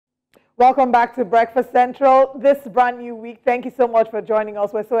Welcome back to Breakfast Central this brand new week. Thank you so much for joining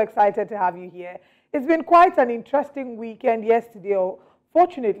us. We're so excited to have you here. It's been quite an interesting weekend. Yesterday,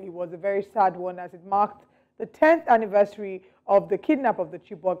 fortunately, was a very sad one as it marked the 10th anniversary of the kidnap of the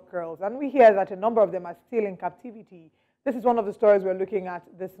Chibok girls. And we hear that a number of them are still in captivity. This is one of the stories we're looking at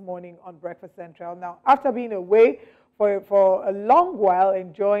this morning on Breakfast Central. Now, after being away for a long while,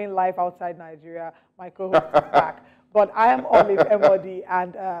 enjoying life outside Nigeria, my co-host is back. But I am Olive Emodi,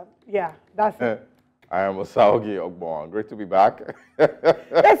 and yeah, that's it. I am Osarogie Ogbonmwan. Great to be back.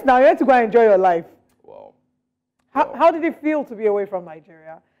 Yes, now you have to go and enjoy your life. Well, how did it feel to be away from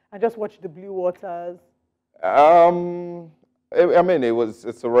Nigeria and just watch the blue waters? I mean,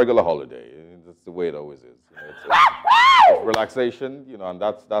 it's a regular holiday. It's the way it always is. You know, it's relaxation, you know, and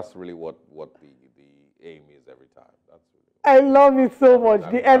that's really what the aim is every time. That's really I love it so much,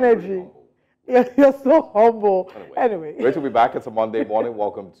 the energy. You're so humble. Anyway. Great to be back. It's a Monday morning.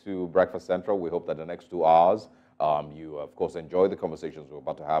 Welcome to Breakfast Central. We hope that the next 2 hours, you, of course, enjoy the conversations we're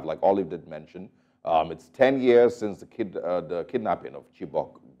about to have. Like Olive did mention, it's 10 years since the kidnapping of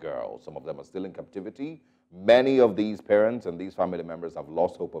Chibok girls. Some of them are still in captivity. Many of these parents and these family members have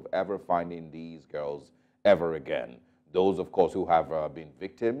lost hope of ever finding these girls ever again. Those, of course, who have been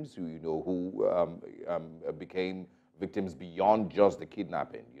victims, who became victims beyond just the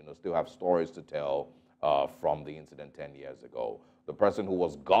kidnapping, still have stories to tell from the incident 10 years ago. The person who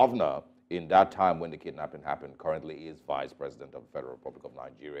was governor in that time when the kidnapping happened currently is vice president of the Federal Republic of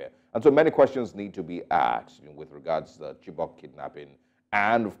Nigeria. And so many questions need to be asked with regards to the Chibok kidnapping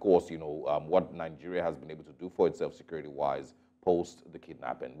and, of course, what Nigeria has been able to do for itself security-wise post the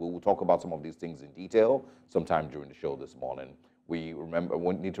kidnapping. We will talk about some of these things in detail sometime during the show this morning. We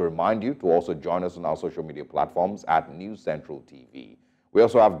need to remind you to also join us on our social media platforms at News Central TV. We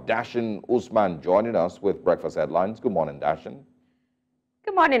also have Dashin Usman joining us with Breakfast Headlines. Good morning, Dashin.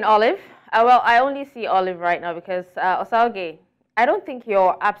 Good morning, Olive. Well, I only see Olive right now because, Osarogie, I don't think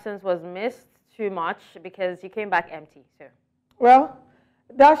your absence was missed too much because you came back empty. So. Well,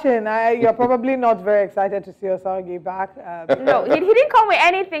 Dashin, you're probably not very excited to see Osarogie back. No, he didn't come with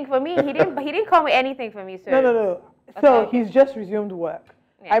anything for me. He didn't come with anything for me, sir. No. So he's just resumed work.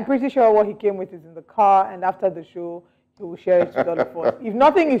 Yeah. I'm pretty sure what he came with is in the car, and after the show, he will share it with all of us. If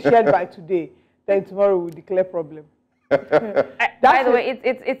nothing is shared by today, then tomorrow we'll declare problem. By the way,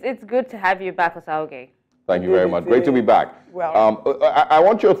 it's good to have you back, Osarogie. Thank you very much. Great to be back. Well, I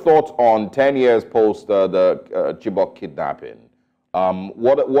want your thoughts on 10 years post the Chibok kidnapping.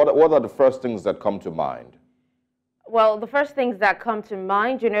 What are the first things that come to mind? Well, the first things that come to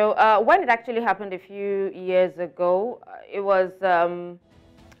mind, when it actually happened a few years ago, it was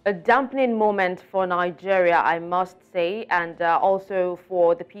a dampening moment for Nigeria, I must say, and also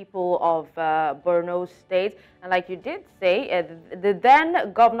for the people of Borno State. And like you did say, the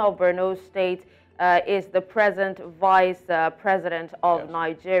then governor of Borno State is the present vice president of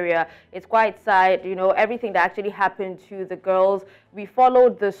Nigeria. It's quite sad, everything that actually happened to the girls. We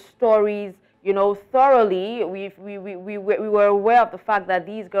followed the stories thoroughly. We were aware of the fact that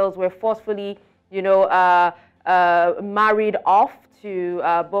these girls were forcefully, married off to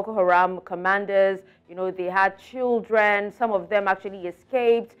Boko Haram commanders. They had children. Some of them actually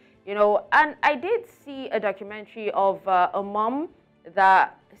escaped. And I did see a documentary of a mom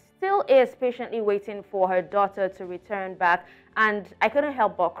that still is patiently waiting for her daughter to return back. And I couldn't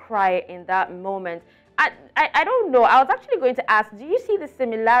help but cry in that moment. I don't know. I was actually going to ask, do you see the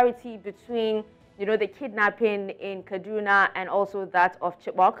similarity between, the kidnapping in Kaduna and also that of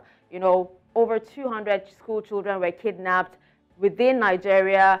Chibok? Over 200 school children were kidnapped within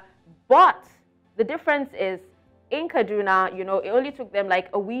Nigeria. But the difference is in Kaduna, it only took them like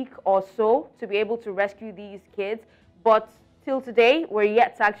a week or so to be able to rescue these kids. But till today, we're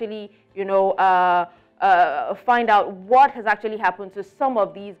yet to actually, find out what has actually happened to some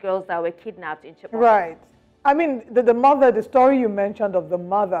of these girls that were kidnapped in Chibok. Right. I mean, the mother, the story you mentioned of the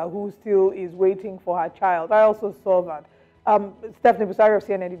mother who still is waiting for her child, I also saw that. Stephanie Busari of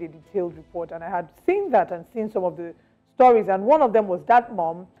CNN did a detailed report, and I had seen that and seen some of the stories, and one of them was that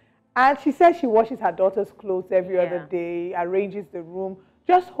mom, and she says she washes her daughter's clothes every other day, arranges the room,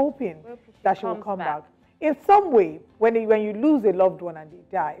 just hoping that she will come back. In some way, when you lose a loved one and they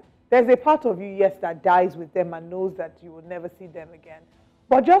die, there's a part of you, yes, that dies with them and knows that you will never see them again.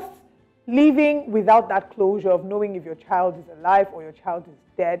 But just living without that closure of knowing if your child is alive or your child is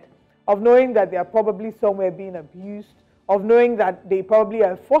dead, of knowing that they are probably somewhere being abused, of knowing that they probably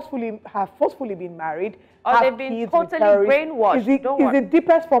have forcefully been married, or they've been totally brainwashed. Is the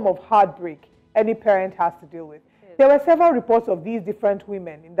deepest form of heartbreak any parent has to deal with. Yes. There were several reports of these different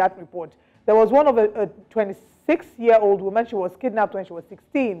women in that report. There was one of a 26-year-old woman. She was kidnapped when she was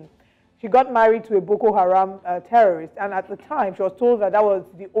 16. She got married to a Boko Haram terrorist, and at the time, she was told that that was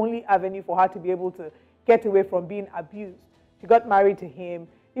the only avenue for her to be able to get away from being abused. She got married to him.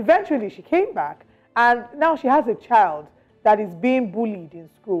 Eventually, she came back, and now she has a child that is being bullied in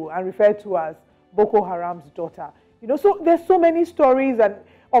school and referred to as Boko Haram's daughter. You know, so there's so many stories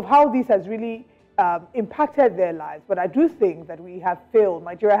of how this has really impacted their lives. But I do think that we have failed.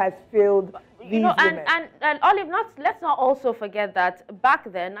 Nigeria has failed these women. And Olive, let's not also forget that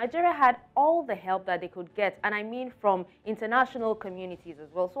back then, Nigeria had all the help that they could get. And I mean from international communities as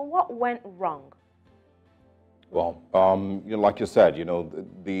well. So what went wrong? Well, you know, like you said, you know,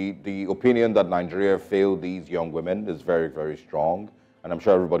 the opinion that Nigeria failed these young women is very, very strong. And I'm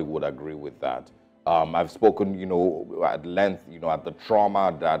sure everybody would agree with that. I've spoken, you know, at length, you know, at the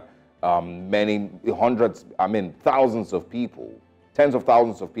trauma that many hundreds, I mean, thousands of people, tens of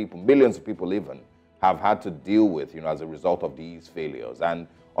thousands of people, millions of people even, have had to deal with, you know, as a result of these failures. And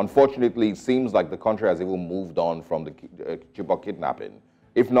unfortunately, it seems like the country has even moved on from the Chibok kidnapping.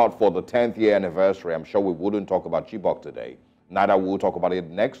 If not for the 10th year anniversary, I'm sure we wouldn't talk about Chibok today. Neither will we talk about it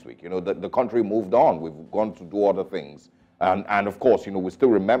next week. You know, the country moved on. We've gone to do other things. And of course, you know, we still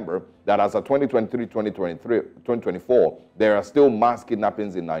remember that as of 2023, 2024, there are still mass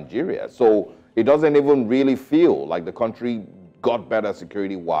kidnappings in Nigeria. So it doesn't even really feel like the country got better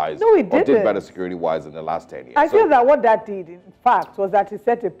security-wise. No, it didn't. Or did better security-wise in the last 10 years. I feel that what that did, in fact, was that it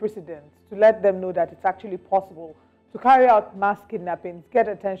set a precedent to let them know that it's actually possible to carry out mass kidnappings, get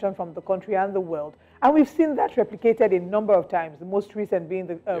attention from the country and the world. And we've seen that replicated a number of times, the most recent being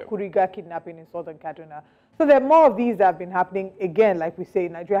the Kuriga kidnapping in southern Kaduna. So there are more of these that have been happening. Again, like we say,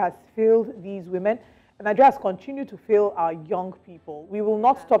 Nigeria has failed these women, and Nigeria has continued to fail our young people. We will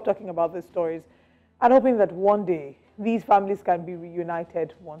not stop talking about these stories and hoping that one day these families can be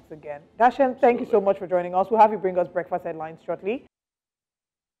reunited once again. Dashan, thank you so much for joining us. We'll have you bring us breakfast headlines shortly.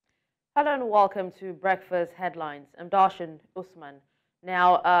 Hello and welcome to Breakfast Headlines. I'm Darshan Usman.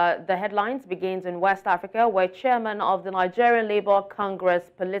 Now, the headlines begins in West Africa, where Chairman of the Nigerian Labour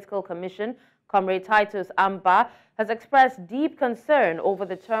Congress Political Commission, Comrade Titus Amba, has expressed deep concern over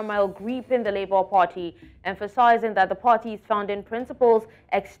the turmoil gripping the Labour Party, emphasizing that the party's founding principles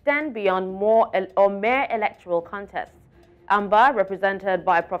extend beyond mere electoral contests. Amba, represented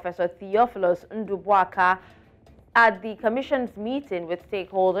by Professor Theophilus Ndubuaka, at the Commission's meeting with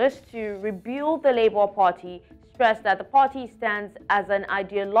stakeholders to rebuild the Labour Party, stressed that the party stands as an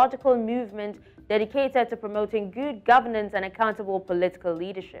ideological movement dedicated to promoting good governance and accountable political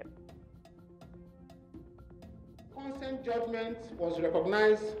leadership. Consent judgment was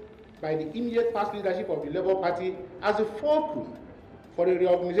recognized by the immediate past leadership of the Labour Party as a fulcrum for the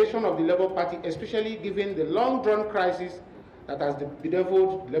reorganization of the Labour Party, especially given the long-drawn crisis that has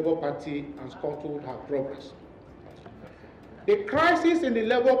bedeviled the Labour Party and scuttled her progress. The crisis in the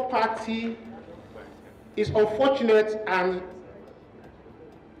Labour Party is unfortunate, and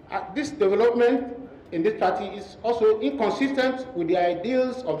this development in this party is also inconsistent with the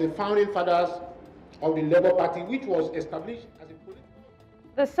ideals of the founding fathers of the Labour Party, which was established as a political...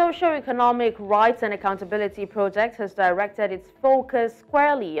 The Socio-Economic Rights and Accountability Project has directed its focus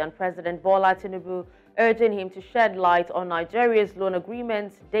squarely on President Bola Tinubu, urging him to shed light on Nigeria's loan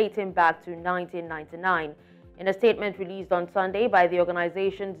agreements dating back to 1999. In a statement released on Sunday by the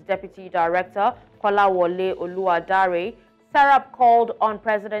organization's Deputy Director, Kolawole Oluwadare, SERAP called on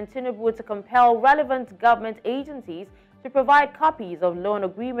President Tinubu to compel relevant government agencies to provide copies of loan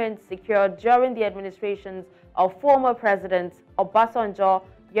agreements secured during the administrations of former Presidents Obasanjo,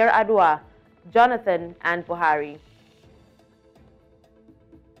 Yar'Adua, Jonathan, and Buhari.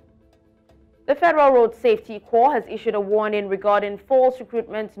 The Federal Road Safety Corps has issued a warning regarding false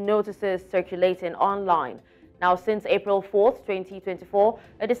recruitment notices circulating online. Now, since April 4th, 2024,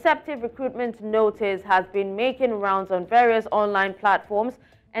 a deceptive recruitment notice has been making rounds on various online platforms,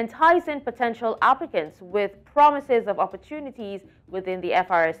 enticing potential applicants with promises of opportunities within the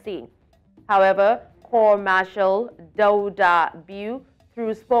FRSC. However, Corps Marshal Dauda Biu,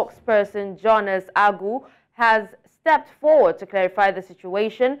 through spokesperson Jonas Agu, has stepped forward to clarify the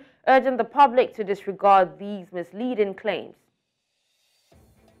situation, urging the public to disregard these misleading claims.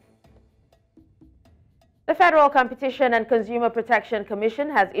 The Federal Competition and Consumer Protection Commission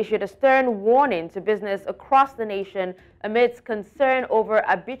has issued a stern warning to business across the nation amidst concern over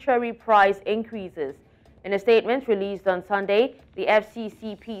arbitrary price increases. In a statement released on Sunday, the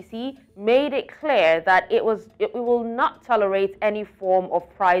FCCPC made it clear that it will not tolerate any form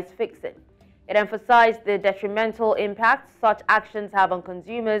of price fixing. It emphasized the detrimental impact such actions have on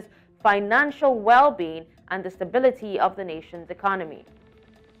consumers' financial well-being and the stability of the nation's economy.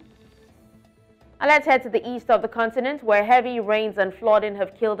 And let's head to the east of the continent, where heavy rains and flooding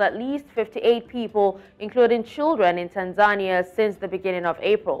have killed at least 58 people, including children, in Tanzania since the beginning of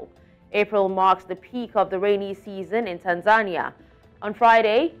April. April marks the peak of the rainy season in Tanzania. On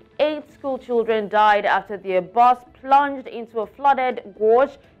Friday, 8 school children died after their bus plunged into a flooded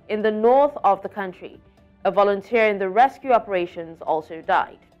gorge in the north of the country. A volunteer in the rescue operations also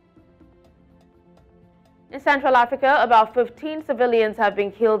died. In Central Africa, about 15 civilians have been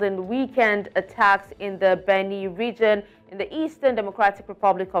killed in weekend attacks in the Beni region in the Eastern Democratic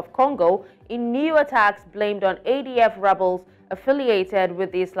Republic of Congo, in new attacks blamed on ADF rebels affiliated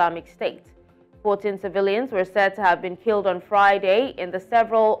with the Islamic State. 14 civilians were said to have been killed on Friday in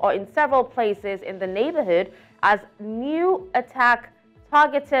several places in the neighborhood, as new attack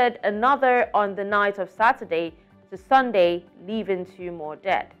targeted another on the night of Saturday to Sunday, leaving 2 more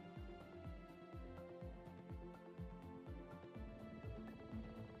dead.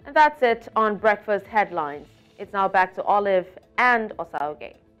 And that's it on Breakfast Headlines. It's now back to Olive and Osarogie.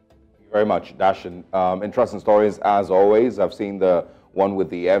 Thank you very much, Dashin. Interesting stories as always. I've seen the one with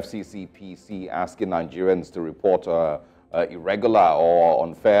the FCCPC asking Nigerians to report irregular or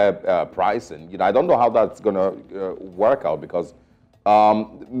unfair pricing. I don't know how that's going to work out, because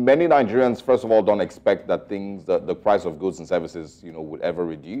many Nigerians, first of all, don't expect that the price of goods and services, would ever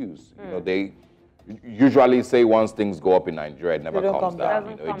reduce. They usually say once things go up in Nigeria, it never comes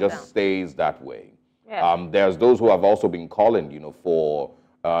down. It just stays that way. Yeah. There's those who have also been calling, for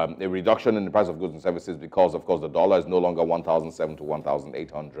a reduction in the price of goods and services because, of course, the dollar is no longer 1,700 to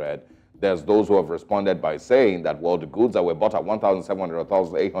 1,800. There's those who have responded by saying that, well, the goods that were bought at 1,700 or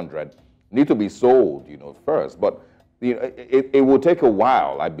 1,800 need to be sold, first. But it will take a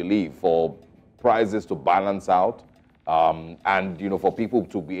while, I believe, for prices to balance out. And, for people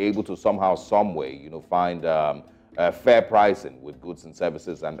to be able to somehow, some way, find fair pricing with goods and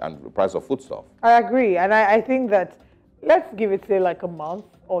services and the price of foodstuff. I agree. And I think that let's give it, say, like a month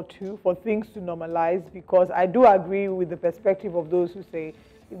or two for things to normalize, because I do agree with the perspective of those who say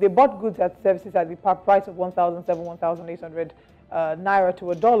if they bought goods and services at the price of 1,700, 1,800 naira to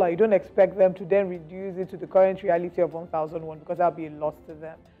 $1, you don't expect them to then reduce it to the current reality of 1,001, because that'll be a loss to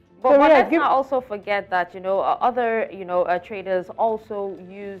them. But let's not also forget that, other, traders also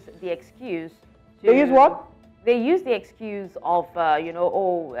use the excuse to... They use what? They use the excuse of,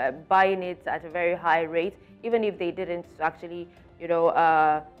 buying it at a very high rate, even if they didn't actually,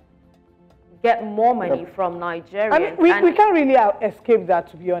 get more money from Nigerians. I mean, we can't really escape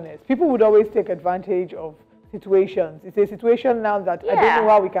that, to be honest. People would always take advantage of situations. It's a situation now that I don't know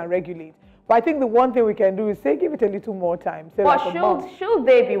how we can regulate. But I think the one thing we can do is say give it a little more time. Say but like should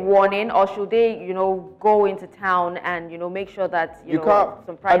they be warning, or should they, go into town and, make sure that,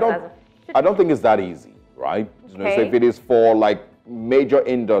 some prices... I don't think it's that easy, right? Okay. So if it is for like major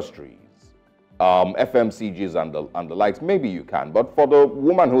industries, FMCGs and the likes, maybe you can. But for the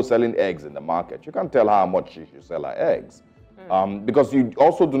woman who's selling eggs in the market, you can't tell her how much she should sell her eggs. Because you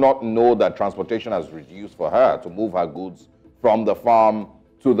also do not know that transportation has reduced for her to move her goods from the farm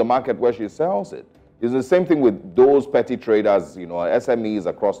to the market where she sells it. It's the same thing with those petty traders, SMEs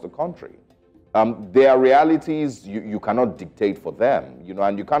across the country. Their realities, you cannot dictate for them,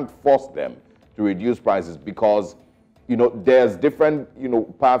 and you can't force them to reduce prices, because, there's different,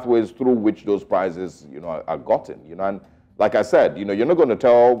 pathways through which those prices, are gotten, and like I said, you're not going to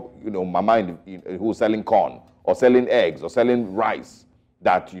tell, mama who's selling corn or selling eggs or selling rice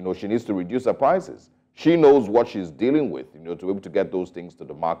that, she needs to reduce her prices. She knows what she's dealing with, to be able to get those things to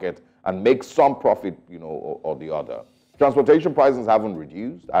the market and make some profit, or the other. Transportation prices haven't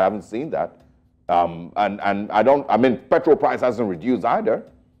reduced. I haven't seen that. And petrol price hasn't reduced either.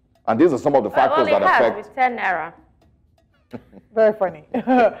 And these are some of the factors that affect. With 10 naira. Very funny.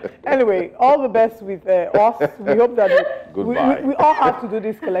 Anyway, all the best with us. We hope that we all have to do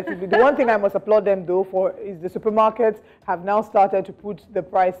this collectively. The one thing I must applaud them, though, for is the supermarkets have now started to put the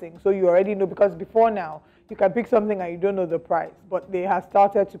pricing. So you already know, because before now, you can pick something and you don't know the price. But they have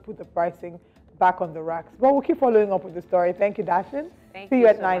started to put the pricing back on the racks. But we'll keep following up with the story. Thank you, Dashin. See you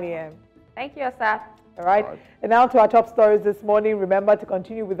at 9 a.m. Thank you, Asaf. All right. And now to our top stories this morning. Remember to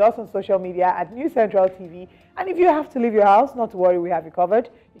continue with us on social media at News Central TV. And if you have to leave your house, not to worry, we have you covered.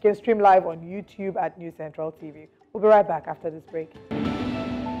 You can stream live on YouTube at News Central TV. We'll be right back after this break.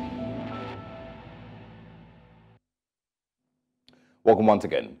 Welcome once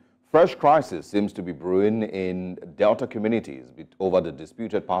again. Fresh crisis seems to be brewing in Delta communities over the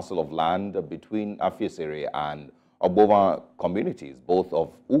disputed parcel of land between Afiesere and Ogbonmwan communities, both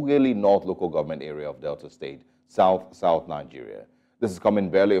of Ughelli North Local Government Area of Delta State, South Nigeria. This is coming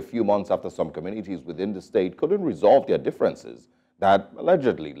barely a few months after some communities within the state couldn't resolve their differences that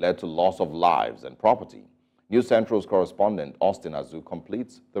allegedly led to loss of lives and property. News Central's correspondent Austin Azu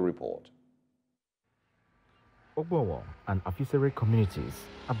completes the report. Ogbonmwan and Afiesere communities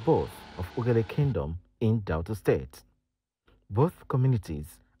are both of Ughelli Kingdom in Delta State. Both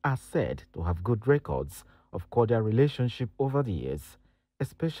communities are said to have good records of cordial relationship over the years,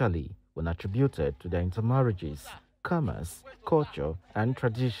 especially when attributed to their intermarriages, commerce, culture, and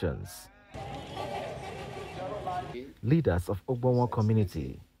traditions. Leaders of Ogbonmwan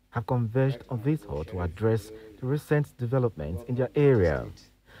community have converged on this hall to address the recent developments in their area.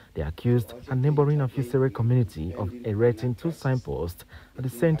 They accused a neighboring Afiesere community of erecting 2 signposts at the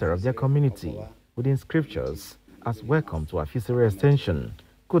center of their community with inscriptions as "Welcome to Afiesere Extension,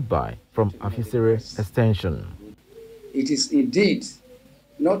 Goodbye from Afiesere Extension." It is indeed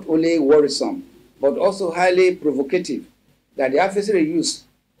not only worrisome, but also highly provocative that the Afiesere youth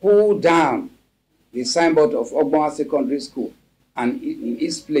pull down the signboard of Ogbonmwan Secondary School and in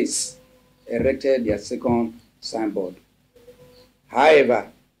its place erected their second signboard. However,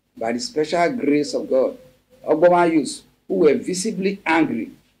 by the special grace of God, Ogbonmwan youths who were visibly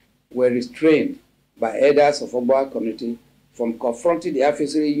angry were restrained by elders of Ogbonmwan community from confronting the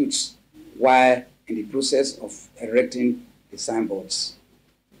Afiesere youths while in the process of erecting the signboards.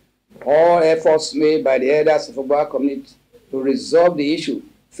 All efforts made by the elders of Ogbonmwan community to resolve the issue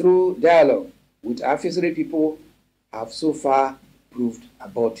through dialogue with Afiesere people have so far proved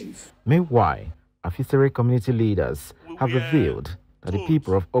abortive. Meanwhile, Afiesere community leaders have revealed that the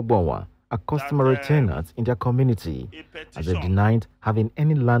people of Ogbonmwan are customary tenants in their community, as they denied having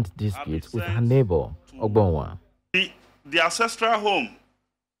any land disputes with her neighbor, Ogbonmwan. The ancestral home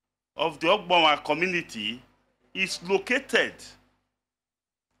of the Ogbonmwan community is located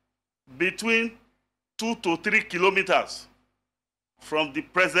between 2 to 3 kilometers from the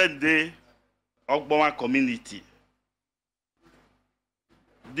present-day Ogbonmwan community.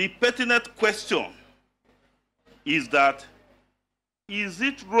 The pertinent question is that, is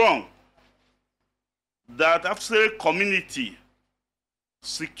it wrong that Afiesere community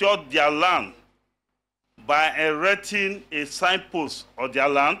secured their land by erecting a signpost on their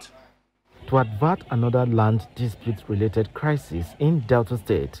land? To avert another land dispute-related crisis in Delta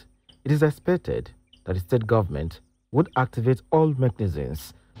State, it is expected that the state government would activate all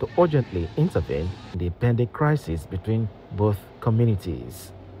mechanisms to urgently intervene in the pending crisis between both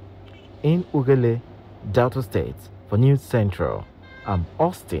communities. In Ughelli, Delta State, for News Central, I'm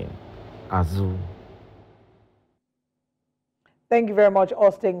Austin Azu. Thank you very much,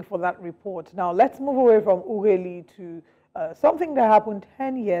 Austin, for that report. Now, let's move away from Ughelli to something that happened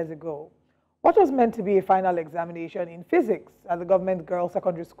 10 years ago. What was meant to be a final examination in physics at the government girls'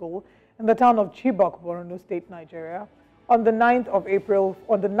 secondary school in the town of Chibok, Borno State, Nigeria, on the night of April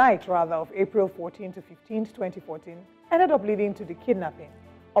 14 to 15, 2014, ended up leading to the kidnapping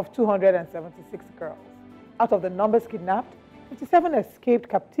of 276 girls. Out of the numbers kidnapped, 57 escaped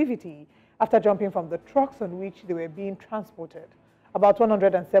captivity after jumping from the trucks on which they were being transported. About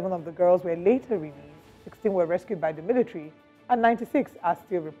 107 of the girls were later released, 16 were rescued by the military, and 96 are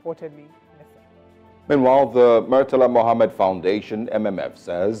still reportedly missing. Meanwhile, the Murtala Mohammed Foundation, MMF,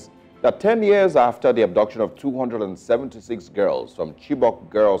 says that 10 years after the abduction of 276 girls from Chibok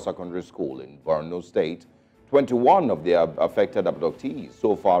Girls Secondary School in Borno State, 21 of the affected abductees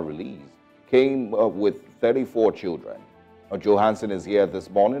so far released came with 34 children. Johansson is here this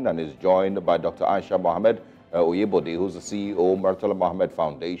morning and is joined by Dr. Aisha Mohammed Oyebode, who's the CEO of Murtala Mohammed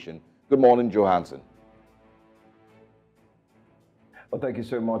Foundation. Good morning, Johansson. Well, thank you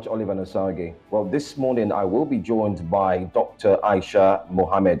so much, Oliver and Osarogie. Well, this morning I will be joined by Dr. Aisha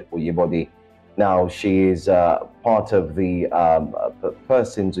Mohammed Oyebode. Now, she is part of the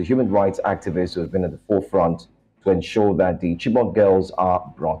persons, the human rights activists who have been at the forefront to ensure that the Chibok girls are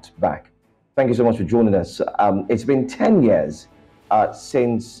brought back. Thank you so much for joining us. It's been 10 years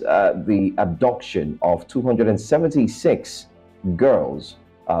since the abduction of 276 girls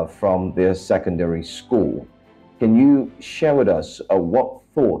from their secondary school. Can you share with us what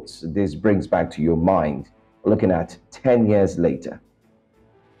thoughts this brings back to your mind, looking at 10 years later?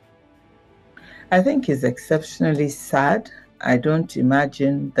 I think it's exceptionally sad. I don't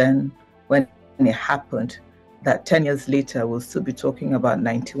imagine then when it happened that 10 years later we'll still be talking about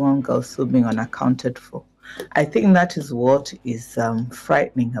 91 girls still being unaccounted for. I think that is what is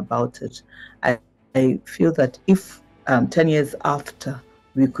frightening about it. I feel that if 10 years after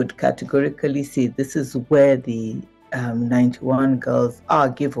we could categorically say this is where the 91 girls are,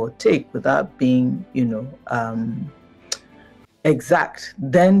 give or take, without being, exact,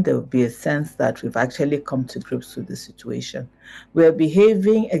 then there will be a sense that we've actually come to grips with the situation. We're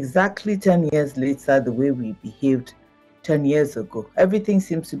behaving exactly 10 years later the way we behaved 10 years ago. Everything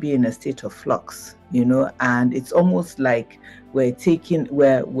seems to be in a state of flux, you know, and it's almost like we're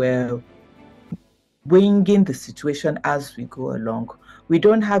winging the situation as we go along. We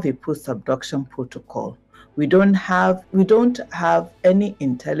don't have a post-abduction protocol. We don't have any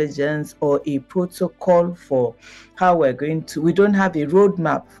intelligence or a protocol for how we're going to. We don't have a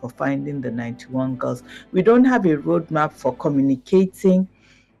roadmap for finding the 91 girls. We don't have a roadmap for communicating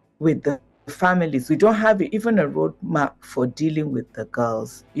with the families. We don't have even a roadmap for dealing with the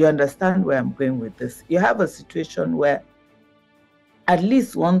girls. You understand where I'm going with this? You have a situation where at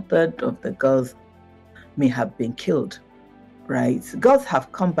least 1/3 of the girls may have been killed, right? Girls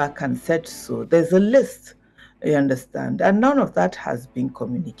have come back and said so. There's a list, you understand? And none of that has been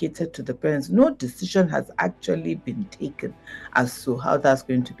communicated to the parents. No decision has actually been taken as to how that's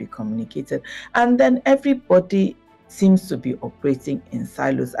going to be communicated. And then everybody seems to be operating in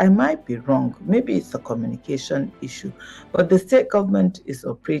silos. I might be wrong. Maybe it's a communication issue, but the state government is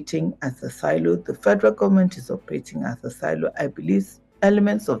operating as a silo. The federal government is operating as a silo. I believe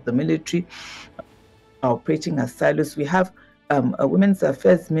elements of the military are operating as silos. We have a women's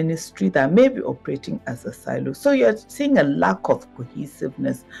affairs ministry that may be operating as a silo. So you're seeing a lack of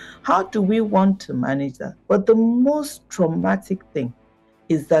cohesiveness. How do we want to manage that? But the most traumatic thing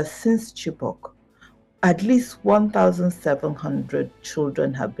is that since Chibok, at least 1,700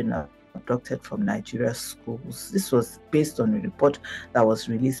 children have been abducted from Nigeria's schools. This was based on a report that was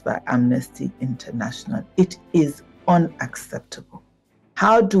released by Amnesty International. It is unacceptable.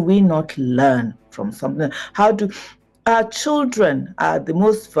 How do we not learn from something? Our children are the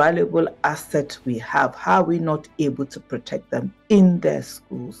most valuable asset we have. How are we not able to protect them in their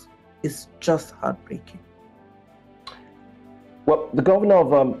schools? It's just heartbreaking. Well, the governor of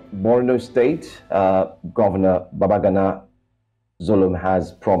Borno State, Governor Babagana Zulum,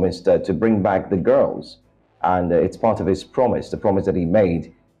 has promised to bring back the girls. And it's part of his promise, the promise that he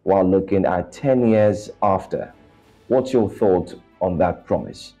made while looking at 10 years after. What's your thought on that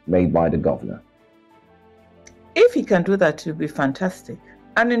promise made by the governor? If he can do that, it would be fantastic.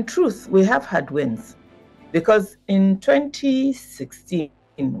 And in truth, we have had wins. Because in 2016,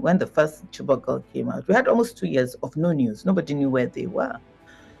 when the first Chibok girl came out, we had almost 2 years of no news. Nobody knew where they were.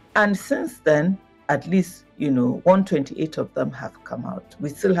 And since then, at least, 128 of them have come out. We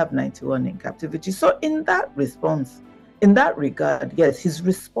still have 91 in captivity. So in that regard, yes, his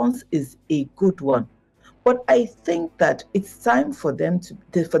response is a good one. But I think that it's time for there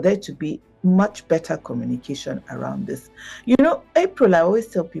to be much better communication around this. April, I always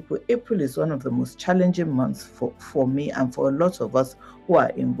tell people, April is one of the most challenging months for me and for a lot of us who are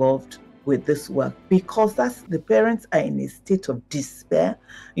involved with this work, because the parents are in a state of despair.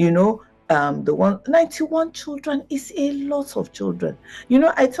 91 children is a lot of children.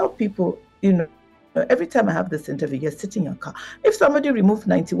 I tell people, every time I have this interview, you're sitting in your car. If somebody removed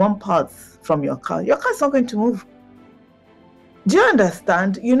 91 parts from your car's not going to move. Do you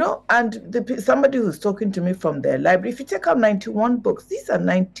understand? And somebody who's talking to me from their library, if you take out 91 books, these are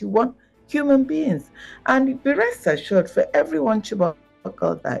 91 human beings. And be rest assured, for every one Chibok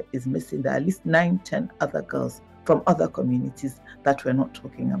girl that is missing, there are at least 9-10 other girls from other communities that we're not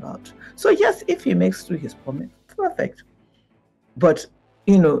talking about. So yes, if he makes through his promise, perfect. But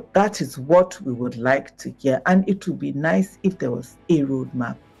that is what we would like to hear. And it would be nice if there was a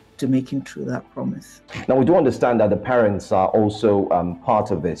roadmap to making true that promise. Now, we do understand that the parents are also part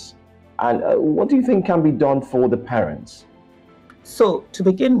of this. And what do you think can be done for the parents? So, to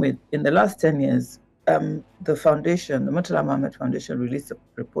begin with, in the last 10 years, the foundation, the Murtala Mohammed Foundation, released a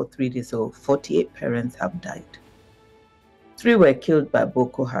report 3 days ago. 48 parents have died. 3 were killed by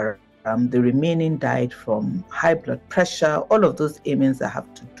Boko Haram. The remaining died from high blood pressure, all of those ailments that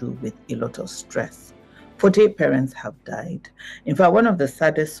have to do with a lot of stress. 48 parents have died. In fact, one of the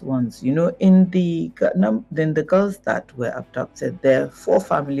saddest ones, in the girls that were abducted, there are 4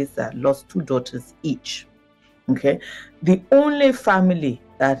 families that lost 2 daughters each. Okay, the only family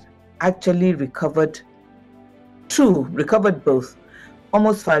that actually recovered both,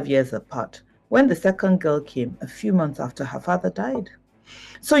 almost 5 years apart. When the second girl came, a few months after her father died.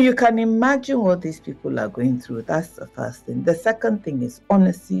 So you can imagine what these people are going through. That's the first thing. The second thing is,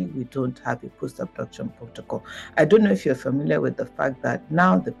 honestly, we don't have a post-abduction protocol. I don't know if you're familiar with the fact that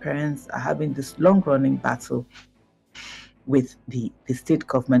now the parents are having this long-running battle with the state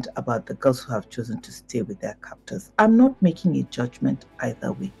government about the girls who have chosen to stay with their captors. I'm not making a judgment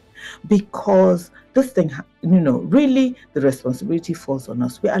either way, because this thing, really the responsibility falls on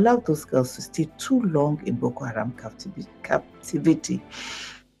us. We allowed those girls to stay too long in Boko Haram captivity.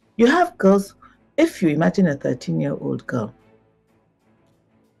 You have girls, if you imagine a 13-year-old girl,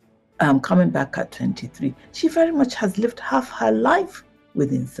 coming back at 23. She very much has lived half her life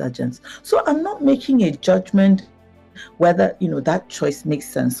with insurgents. So I'm not making a judgment whether that choice makes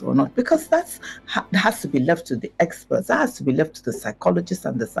sense or not, because that has to be left to the experts. That has to be left to the psychologists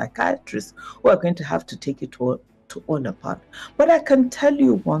and the psychiatrists, who are going to have to take it all apart. But I can tell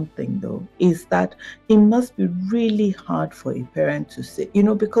you one thing, though, is that it must be really hard for a parent to say,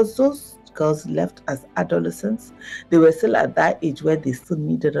 because those girls left as adolescents, they were still at that age where they still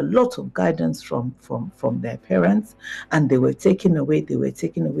needed a lot of guidance from their parents, and they were taken away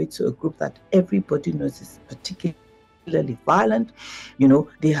to a group that everybody knows is particularly violent.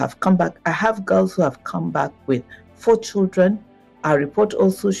 They have come back. I have girls who have come back with 4 children. Our report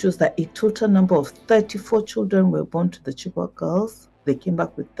also shows that a total number of 34 children were born to the Chibok girls. They came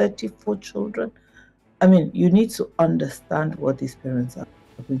back with 34 children. I mean, you need to understand what these parents are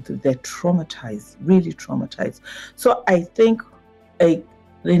going through. They're traumatized, really traumatized. So I think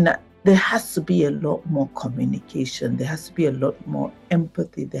there has to be a lot more communication. There has to be a lot more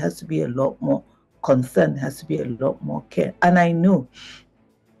empathy. There has to be a lot more concern. There has to be a lot more care. And I know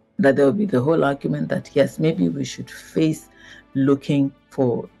that there will be the whole argument that, yes, maybe we should face looking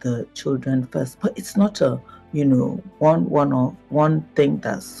for the children first, but it's not a one thing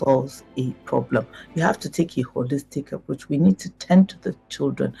that solves a problem. You have to take a holistic approach. We need to tend to the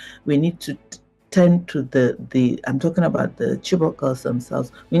children. We need to tend to the I'm talking about the Chibok girls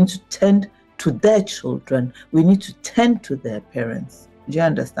themselves. We need to tend to their children. We need to tend to their parents. Do you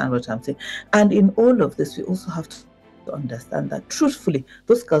understand what I'm saying? And in all of this, we also have to understand that, truthfully,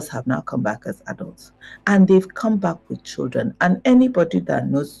 those girls have now come back as adults, and they've come back with children. And anybody that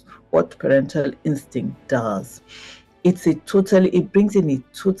knows what parental instinct does, it brings in a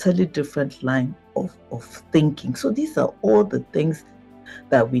totally different line of thinking. So these are all the things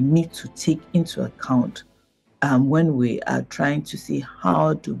that we need to take into account when we are trying to see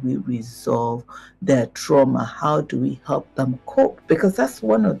how do we resolve their trauma, how do we help them cope, because that's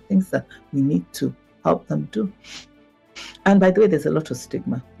one of the things that we need to help them do. And by the way, there's a lot of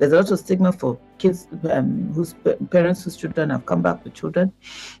stigma. There's a lot of stigma for kids whose parents, whose children have come back with children.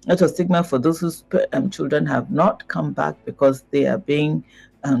 A lot of stigma for those whose children have not come back because they are being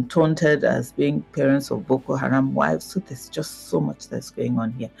taunted as being parents of Boko Haram wives. So there's just so much that's going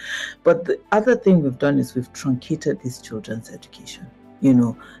on here. But the other thing we've done is we've truncated these children's education.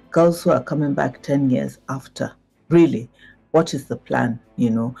 Girls who are coming back 10 years after, really, what is the plan?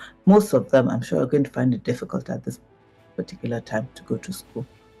 Most of them, I'm sure, are going to find it difficult at this particular time to go to school,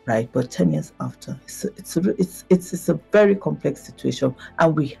 right? But 10 years after, it's a very complex situation,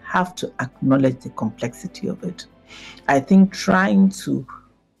 and we have to acknowledge the complexity of it. I think trying to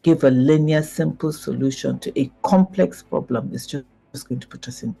give a linear, simple solution to a complex problem is just going to put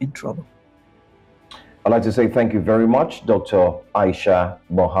us in trouble. I'd like to say thank you very much, Dr. Aisha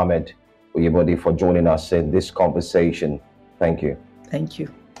Mohammed Oyebode, for joining us in this conversation. Thank you. Thank you.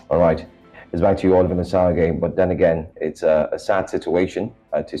 All right. It's back to you, Oliver and Osarogie. But then again, it's a sad situation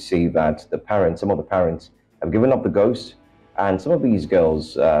to see that some of the parents have given up the ghost, and some of these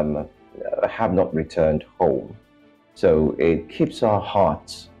girls have not returned home. So it keeps our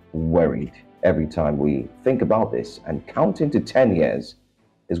hearts worried every time we think about this, and counting to 10 years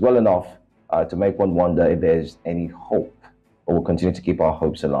is well enough to make one wonder if there's any hope, but we'll continue to keep our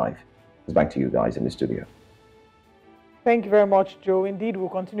hopes alive. It's back to you guys in the studio. Thank you very much, Joe. Indeed, we'll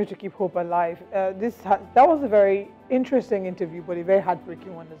continue to keep hope alive. That was a very interesting interview, but a very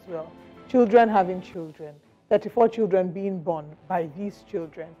heartbreaking one as well. Children having children, 34 children being born by these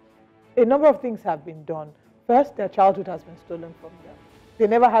children. A number of things have been done. First, their childhood has been stolen from them. They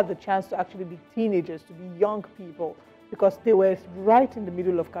never had the chance to actually be teenagers, to be young people, because they were right in the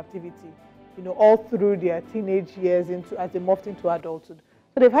middle of captivity, all through their teenage years as they morphed into adulthood.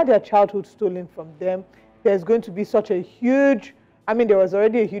 So they've had their childhood stolen from them. There's going to be such a huge, there was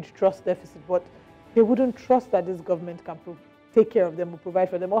already a huge trust deficit, but they wouldn't trust that this government can take care of them or provide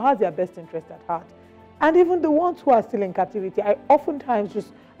for them or has their best interest at heart. And even the ones who are still in captivity, I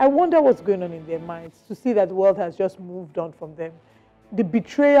oftentimes I wonder what's going on in their minds to see that the world has just moved on from them. The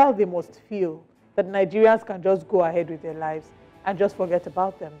betrayal they must feel, that Nigerians can just go ahead with their lives and just forget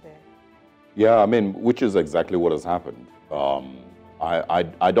about them there. Yeah, which is exactly what has happened.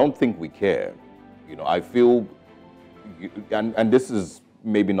 I don't think we care. I feel, and this is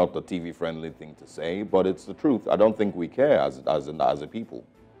maybe not the TV-friendly thing to say, but it's the truth. I don't think we care as a people.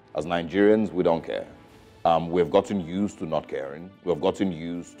 As Nigerians, we don't care. We've gotten used to not caring. We've gotten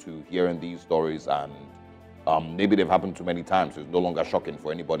used to hearing these stories, and maybe they've happened too many times, so it's no longer shocking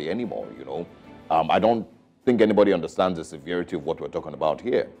for anybody anymore, I don't think anybody understands the severity of what we're talking about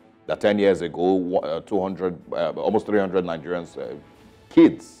here. That 10 years ago, 200, almost 300 Nigerians,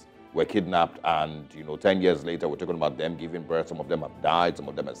 kids, were kidnapped, and 10 years later we're talking about them giving birth. Some of them have died, some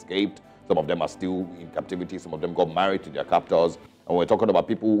of them escaped, some of them are still in captivity, some of them got married to their captors. And we're talking about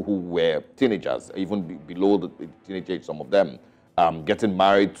people who were teenagers, even below the teenage age, some of them getting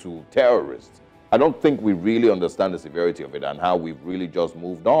married to terrorists. I don't think we really understand the severity of it and how we've really just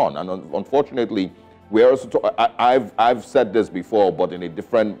moved on. And unfortunately, we are also I've said this before, but in a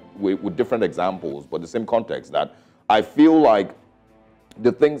different way, with different examples, but the same context, that I feel like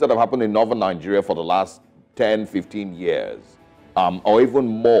the things that have happened in northern Nigeria for the last 10, 15 years, or even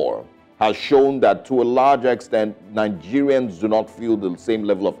more, has shown that to a large extent, Nigerians do not feel the same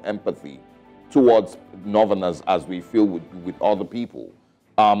level of empathy towards northerners as we feel with other people.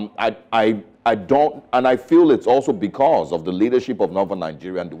 I don't, and I feel it's also because of the leadership of northern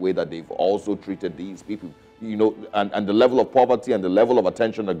Nigeria and the way that they've also treated these people, and the level of poverty and the level of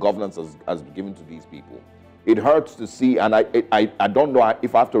attention that governance has given to these people. It hurts to see, and I don't know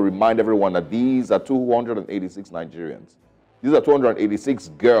if I have to remind everyone that these are 286 Nigerians. These are 286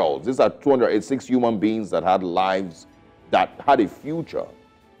 girls. These are 286 human beings that had lives, that had a future.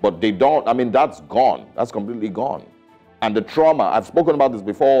 But they don't, I mean, that's gone. That's completely gone. And the trauma, I've spoken about this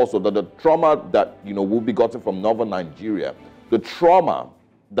before also, that the trauma that, will be gotten from northern Nigeria, the trauma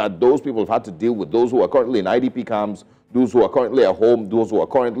that those people have had to deal with, those who are currently in IDP camps, those who are currently at home, those who are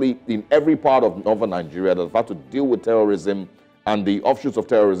currently in every part of northern Nigeria that have had to deal with terrorism and the offshoots of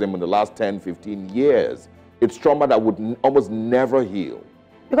terrorism in the last 10, 15 years. It's trauma that would almost never heal.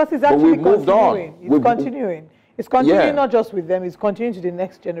 Because it's actually continuing. It's continuing. It's continuing not just with them, it's continuing to the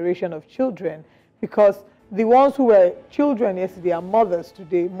next generation of children. Because the ones who were children yesterday are mothers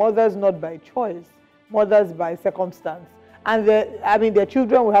today. Mothers not by choice, mothers by circumstance. And their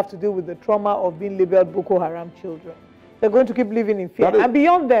children will have to deal with the trauma of being labeled Boko Haram children. They're going to keep living in fear. And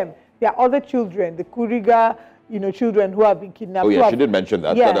beyond them, there are other children, the Kuriga, children who have been kidnapped. Oh yeah, she did mention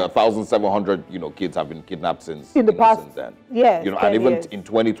that. Yeah. That 1,700, kids have been kidnapped since in the past. Since then. Yes. And even in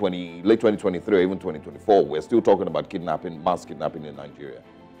 2020, late 2023, or even 2024, we're still talking about kidnapping, mass kidnapping in Nigeria.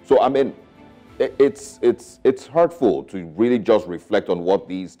 So I mean, it's hurtful to really just reflect on what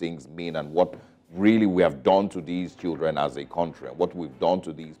these things mean and what really we have done to these children as a country and what we've done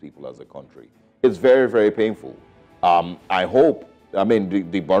to these people as a country. It's very, very painful. I hope, the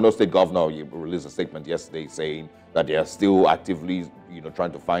Borno State governor released a statement yesterday saying that they are still actively,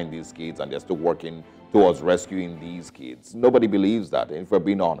 trying to find these kids and they're still working towards rescuing these kids. Nobody believes that, if we're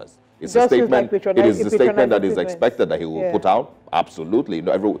being honest. It's a statement, it is the statement that is expected that he will put out. Absolutely.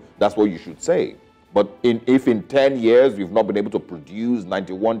 That's what you should say. But if in 10 years you've not been able to produce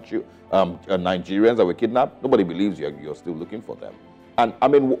 91 Nigerians that were kidnapped, nobody believes you're still looking for them. And I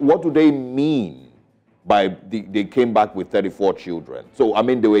mean, what do they mean by they came back with 34 children? So I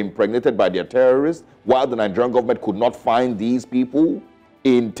mean, they were impregnated by their terrorists while the Nigerian government could not find these people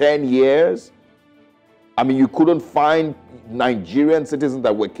in 10 years. I mean, you couldn't find Nigerian citizens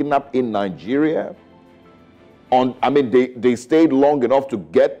that were kidnapped in Nigeria. They stayed long enough to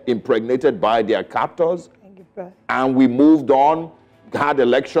get impregnated by their captors, and we moved on, had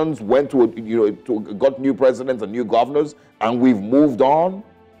elections, went to got new presidents and new governors, and we've moved on.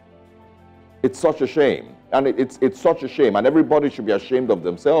 It's such a shame, and it's such a shame, and everybody should be ashamed of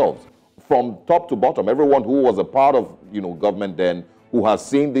themselves, from top to bottom. Everyone who was a part of government then, who has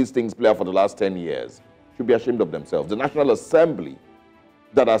seen these things play out for the last 10 years, should be ashamed of themselves. The National Assembly,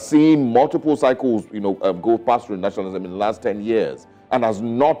 that are seeing multiple cycles, go past through the National Assembly in the last 10 years, and has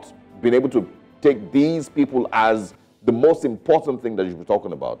not been able to take these people as the most important thing that you should be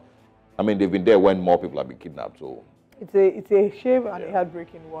talking about. I mean, they've been there when more people have been kidnapped. So it's a shame and a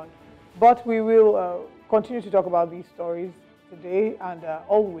heartbreaking one. But we will continue to talk about these stories today, and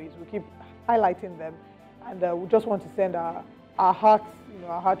always we keep highlighting them. And we just want to send our hearts,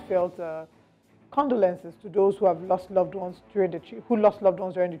 our heartfelt condolences to those who have lost loved ones during the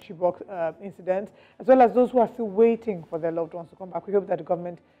Chibok incident, as well as those who are still waiting for their loved ones to come back. We hope that the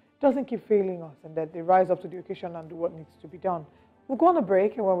government doesn't keep failing us and that they rise up to the occasion and do what needs to be done. We'll go on a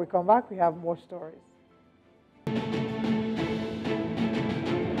break, and when we come back, we have more stories.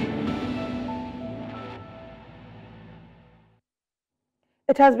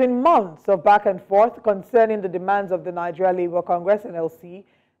 It has been months of back and forth concerning the demands of the Nigeria Labour Congress, NLC,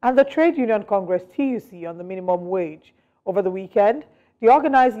 and the Trade Union Congress, TUC, on the minimum wage. Over the weekend, the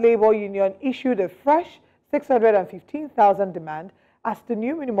Organized Labour Union issued a fresh 615,000 demand as the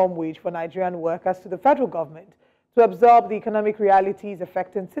new minimum wage for Nigerian workers to the federal government to absorb the economic realities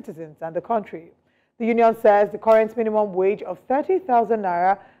affecting citizens and the country. The union says the current minimum wage of 30,000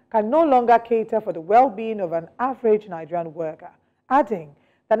 naira can no longer cater for the well-being of an average Nigerian worker, adding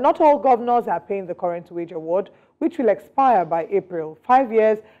that not all governors are paying the current wage award, which will expire by April, 5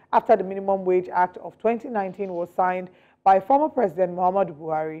 years after the Minimum Wage Act of 2019 was signed by former President Muhammadu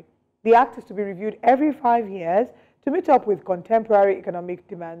Buhari. The act is to be reviewed every 5 years to meet up with contemporary economic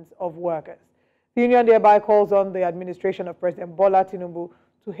demands of workers. The union thereby calls on the administration of President Bola Tinubu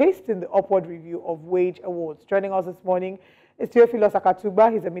to hasten the upward review of wage awards. Joining us this morning is Theophilus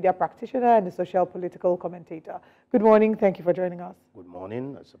Akatugba. He's a media practitioner and a social political commentator. Good morning. Thank you for joining us. Good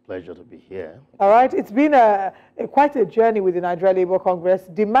morning. It's a pleasure to be here. All right. It's been quite a journey with the Nigeria Labour Congress,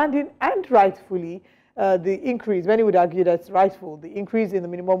 demanding and rightfully the increase. Many would argue that's rightful, the increase in the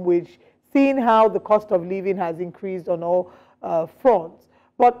minimum wage, seeing how the cost of living has increased on all fronts.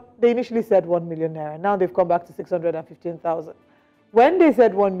 But they initially said 1 million naira. Now they've come back to 615,000. When they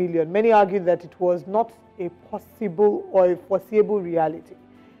said 1 million, many argued that it was not a possible or a foreseeable reality.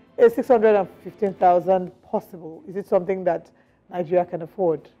 Is 615,000 possible? Is it something that Nigeria can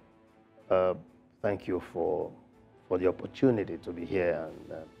afford? Thank you for the opportunity to be here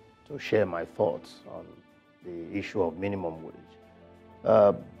and to share my thoughts on the issue of minimum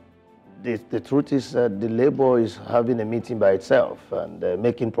wage. The truth is the Labour is having a meeting by itself and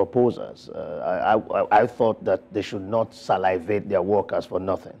making proposals. I thought that they should not salivate their workers for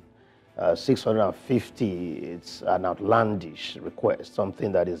nothing. 650, it's an outlandish request,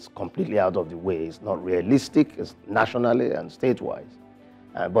 something that is completely out of the way. It's not realistic, it's nationally and state-wise.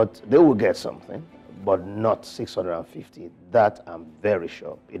 But they will get something, but not 650. That I'm very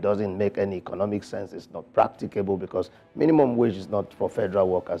sure. It doesn't make any economic sense. It's not practicable because minimum wage is not for federal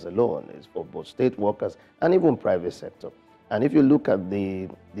workers alone. It's for both state workers and even private sector. And if you look at the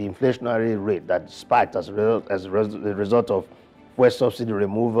inflationary rate that spiked as a result of fuel subsidy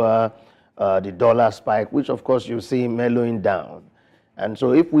removal, the dollar spike, which of course you see mellowing down. And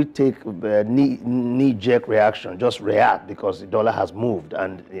so if we take a knee-jerk reaction, just react because the dollar has moved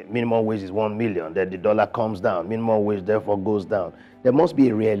and minimum wage is 1 million, then the dollar comes down, minimum wage therefore goes down. There must be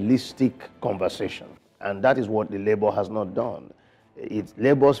a realistic conversation, and that is what the Labour has not done.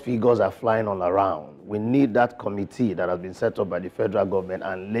 Labour's figures are flying all around. We need that committee that has been set up by the federal government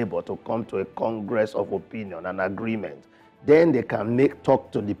and Labour to come to a congress of opinion and agreement. Then they can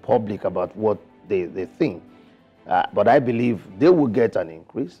talk to the public about what they think. But I believe they will get an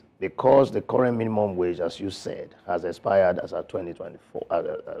increase because the current minimum wage, as you said, has expired as of 2024,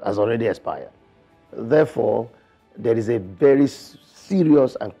 has already expired. Therefore, there is a very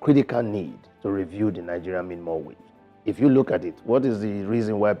serious and critical need to review the Nigerian minimum wage. If you look at it, what is the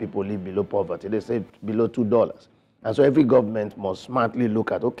reason why people live below poverty? They say below $2. And so every government must smartly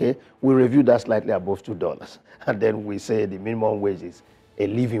look at, okay, we review that slightly above $2. And then we say the minimum wage is a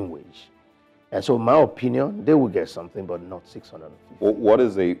living wage. And so in my opinion, they will get something, but not 650. What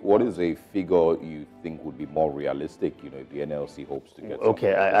is a figure you think would be more realistic, if the NLC hopes to get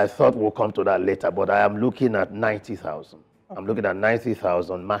okay, I thought we'll come to that later, but I am looking at 90,000. Okay. I'm looking at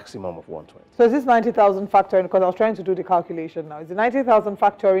 90,000, maximum of 120. So is this 90,000 factoring, because I was trying to do the calculation now, is the 90,000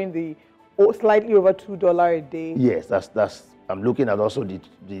 factoring the slightly over $2 a day? Yes, that's I'm looking at also the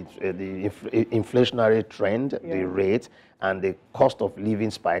inflationary trend, the rate, and the cost of living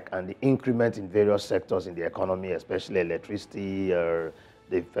spike, and the increment in various sectors in the economy, especially electricity, the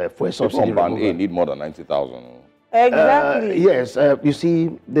fuel subsidy. Band A need more than 90,000. Exactly. Yes, you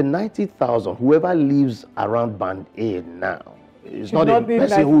see, the 90,000, whoever lives around Band A now, it's not a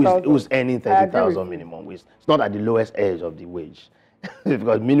person who's earning 30,000 minimum wage. It's not at the lowest edge of the wage.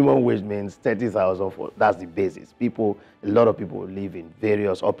 Because minimum wage means 30,000, that's the basis. A lot of people live in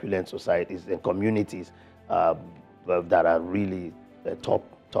various opulent societies and communities that are really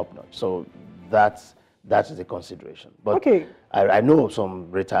top-notch. So that is a consideration. But okay. I know some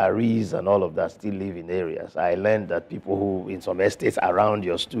retirees and all of that still live in areas. I learned that people who in some estates around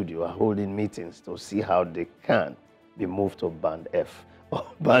your studio are holding meetings to see how they can be moved to Band F.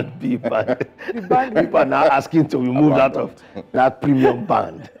 Band B, band. People are now asking to be moved out of that premium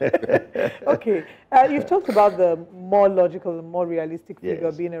band. Okay. You've talked about the more logical and more realistic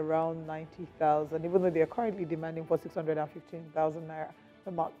figure being around 90,000, even though they are currently demanding for 615,000 naira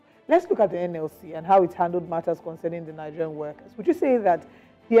a month. Let's look at the NLC and how it's handled matters concerning the Nigerian workers. Would you say that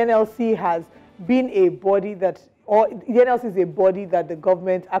the NLC has been a body that, or the NLC is a body that the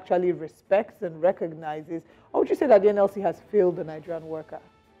government actually respects and recognizes, or would you say that the NLC has failed the Nigerian worker?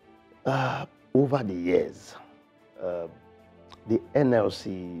 Over the years, the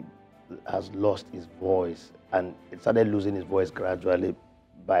NLC has lost its voice, and it started losing its voice gradually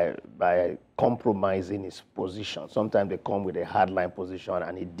by compromising its position. Sometimes they come with a hardline position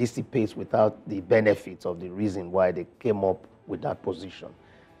and it dissipates without the benefits of the reason why they came up with that position.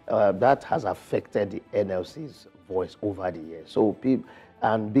 That has affected the NLC's voice over the years. So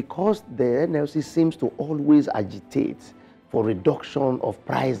And because the NLC seems to always agitate for reduction of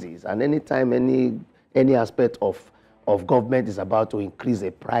prices, and anytime any aspect of government is about to increase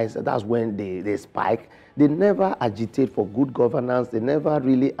a price, that's when they spike. They never agitate for good governance. They never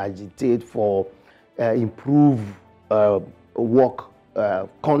really agitate for improved work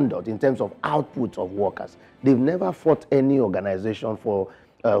conduct in terms of output of workers. They've never fought any organization for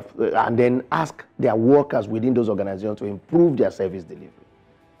and then ask their workers within those organizations to improve their service delivery.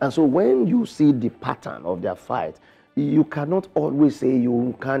 And so when you see the pattern of their fight, you cannot always say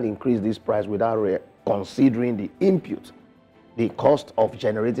you can't increase this price without considering the input, the cost of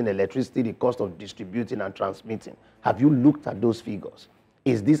generating electricity, the cost of distributing and transmitting. Have you looked at those figures?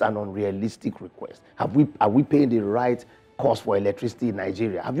 Is this an unrealistic request? Are we paying the right cost for electricity in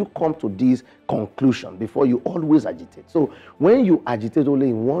Nigeria? Have you come to this conclusion before you always agitate? So when you agitate only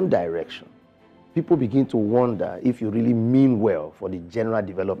in one direction, people begin to wonder if you really mean well for the general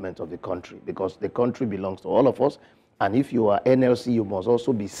development of the country, because the country belongs to all of us. And if you are NLC, you must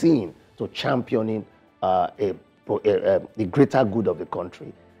also be seen to championing the greater good of the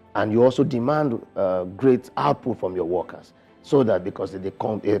country. And you also demand great output from your workers, so that because a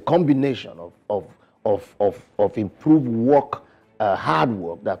combination of improved work, hard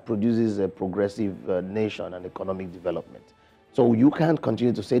work that produces a progressive nation and economic development. So you can't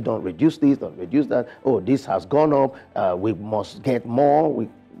continue to say, don't reduce this, don't reduce that. Oh, this has gone up. We must get more.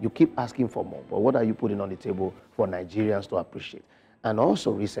 You keep asking for more. But what are you putting on the table for Nigerians to appreciate? And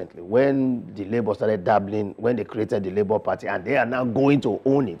also recently, when the Labour started dabbling, when they created the Labour Party, and they are now going to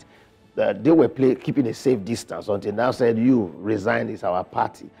own it, they were keeping a safe distance until now said, you resign, is our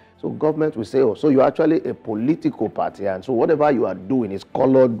party. So government will say, oh, so you're actually a political party, and so whatever you are doing is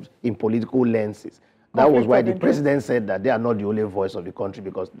colored in political lenses. That was why the president said that they are not the only voice of the country,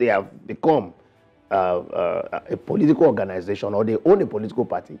 because they have become a political organization, or they own a political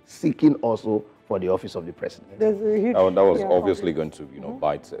party seeking also for the office of the president. That was obviously going to,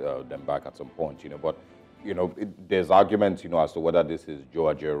 bite them back at some point, but, there's arguments, as to whether this is Joe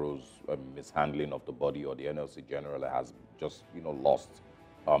Ajaro's mishandling of the body, or the NLC generally has just, lost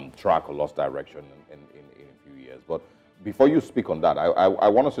track or lost direction in a few years. But before you speak on that, I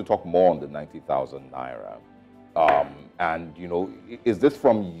want us to talk more on the 90,000 naira. And, is this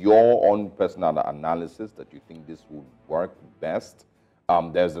from your own personal analysis that you think this would work best?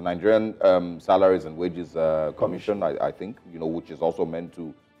 There's the Nigerian Salaries and Wages Commission, I think, which is also meant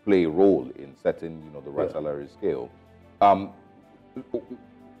to play a role in setting, the right salary scale.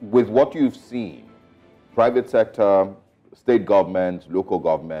 With what you've seen, private sector, state government, local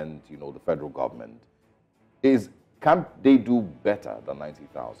government, the federal government, can't they do better than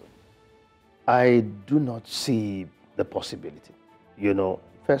 90,000? I do not see the possibility.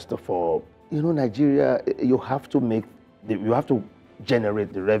 First of all, Nigeria, you have to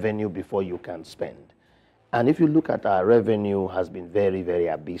generate the revenue before you can spend. And if you look at our revenue, has been very, very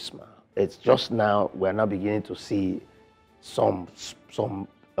abysmal. It's just now, we're now beginning to see some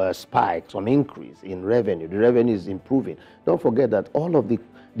spike, some increase in revenue. The revenue is improving. Don't forget that all of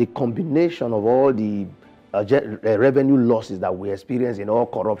the combination of all the revenue losses that we experience in all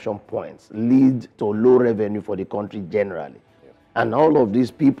corruption points lead to low revenue for the country generally. Yeah. And all of these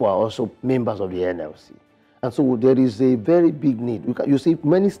people are also members of the NLC. And so there is a very big need. You see,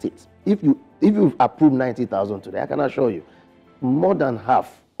 many states, if you approve 90,000 today, I can assure you, more than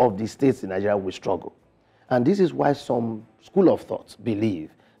half of the states in Nigeria will struggle. And this is why some school of thought believe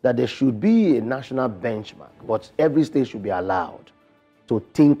that there should be a national benchmark, but every state should be allowed to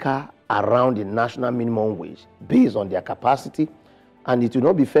tinker around the national minimum wage based on their capacity. And it will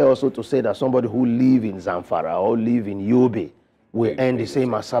not be fair also to say that somebody who lives in Zamfara or live in Yobe will earn the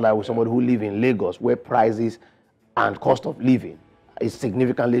same as salary with somebody who lives in Lagos, where prices and cost of living is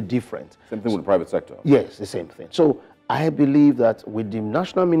significantly different. Same thing with the private sector. Yes, the same thing. So I believe that with the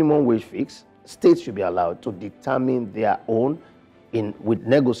national minimum wage fix, states should be allowed to determine their own with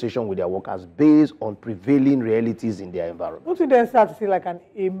negotiation with their workers based on prevailing realities in their environment. Don't we then start to see like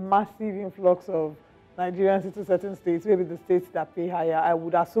a massive influx of Nigerians into certain states, maybe the states that pay higher? I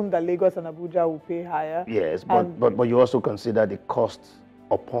would assume that Lagos and Abuja will pay higher. Yes, but you also consider the cost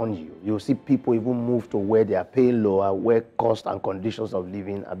upon you. You see people even move to where they are paying lower, where cost and conditions of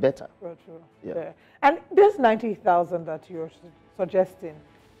living are better. True. Yeah. And this 90,000 that you're suggesting,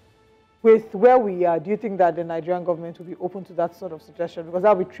 with where we are, do you think that the Nigerian government will be open to that sort of suggestion? Because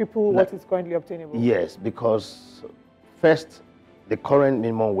that will triple what is currently obtainable. Yes, because first, the current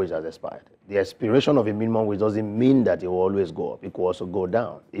minimum wage has expired. The expiration of a minimum wage doesn't mean that it will always go up. It could also go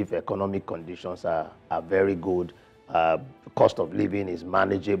down if economic conditions are very good, cost of living is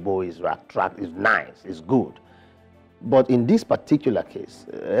manageable, is nice, is good. But in this particular case,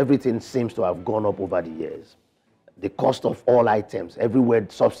 everything seems to have gone up over the years. The cost of all items, everywhere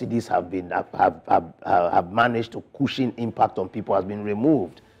subsidies have managed to cushion impact on people has been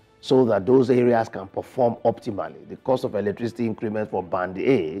removed so that those areas can perform optimally. The cost of electricity increment for Band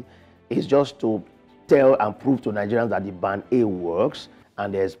A is just to tell and prove to Nigerians that the Band A works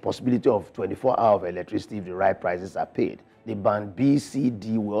and there's possibility of 24 hours of electricity if the right prices are paid. The Band B, C,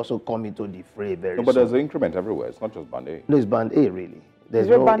 D will also come into the fray very soon. But there's an increment everywhere. It's not just Band A. No, it's Band A, really. There's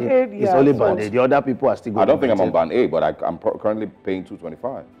no, Band A? It's only Band A. The other people are still going. I don't think I'm on Band A, but I'm currently paying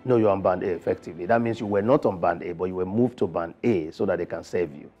 225. No, you're on Band A, effectively. That means you were not on Band A, but you were moved to Band A so that they can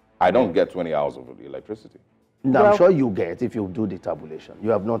save you. I don't get 20 hours of the electricity. No, I'm sure you get if you do the tabulation. You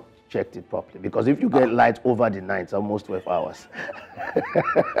have not checked it properly, because if you get light over the night, it's almost 12 hours.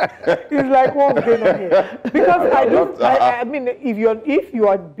 It's like what's going on here? Because I mean, if you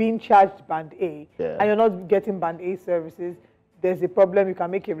are being charged Band A and you're not getting Band A services, there's a problem. You can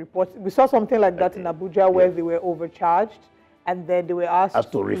make a report. We saw something like that in Abuja where they were overcharged, and then they were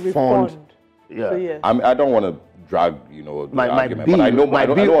asked to refund. Yeah. So, yes. I don't want to drag, the argument, bill, but I know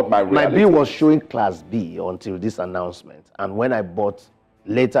what my reality My bill was showing Class B until this announcement, and when I bought,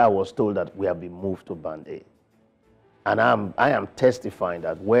 later I was told that we have been moved to Band A. And I am testifying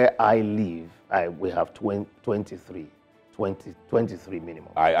that where I live, we have 23 minimum.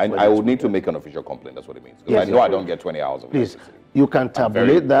 I would need to make an official complaint. That's what it means. Because Yes, I know I don't get 20 hours of Please, electricity. you can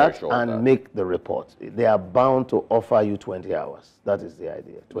tabulate that sure and make the report. They are bound to offer you 20 hours. That is the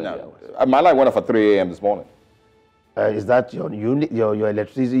idea, 20 hours. My line went off at 3 a.m. this morning. Is that your unit, your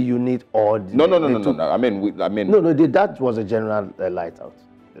electricity unit, or No. I mean, no. That was a general light out.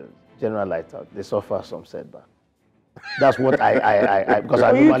 General light out. They suffer some setback. That's what I because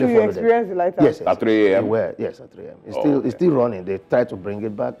I normally follow experience the light out? Yes, at 3 a.m. Yes, at 3 a.m. It's still running. They tried to bring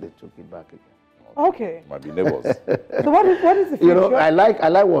it back. They took it back again. Okay. Might be neighbors. So what is the future? I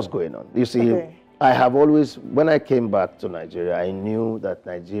like what's going on. You see, I have always, when I came back to Nigeria, I knew that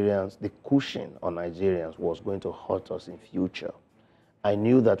Nigerians, the cushion on Nigerians was going to hurt us in future. I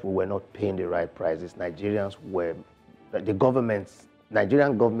knew that we were not paying the right prices. Nigerian governments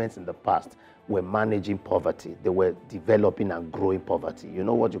in the past were managing poverty. They were developing and growing poverty. You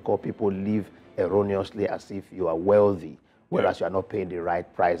know what you call people live erroneously as if you are wealthy, whereas you are not paying the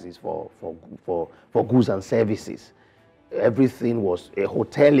right prices for goods and services. Everything was, a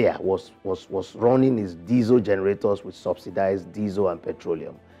hotelier was running his diesel generators with subsidized diesel and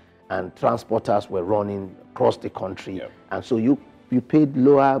petroleum, and transporters were running across the country. And so you paid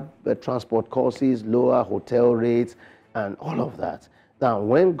lower transport costs, lower hotel rates, and all of that. Now,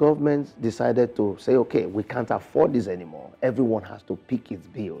 when governments decided to say, okay, we can't afford this anymore, everyone has to pick its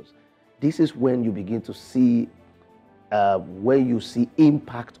bills, this is when you begin to see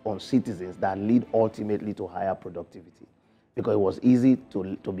impact on citizens that lead ultimately to higher productivity. Because it was easy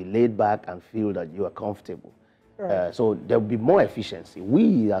to be laid back and feel that you are comfortable. Right. So there will be more efficiency.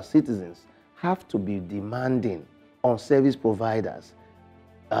 We as citizens have to be demanding on service providers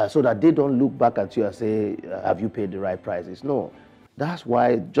so that they don't look back at you and say, have you paid the right prices? No. That's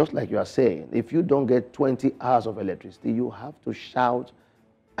why, just like you are saying, if you don't get 20 hours of electricity, you have to shout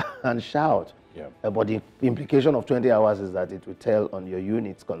and shout. But the implication of 20 hours is that it will tell on your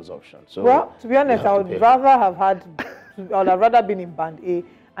unit's consumption. So well, to be honest, I would rather been in Band A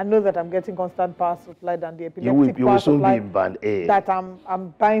and know that I'm getting constant power supply than the epileptic you will soon be in Band A. That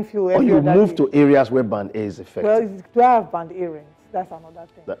I'm buying fuel every other day. Or you move to areas where Band A is effective. Well, do I have Band A rings? That's another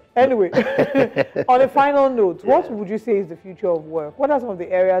thing. Anyway, on a final note, what would you say is the future of work? What are some of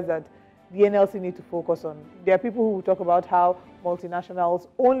the areas that the NLC need to focus on? There are people who talk about how multinationals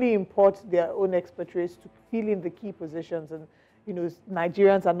only import their own expatriates to fill in the key positions, and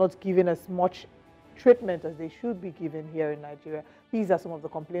Nigerians are not given as much treatment as they should be given here in Nigeria. These are some of the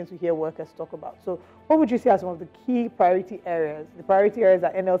complaints we hear workers talk about. So what would you say are some of the key priority areas, the priority areas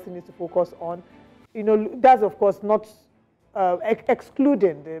that NLC needs to focus on? That's of course not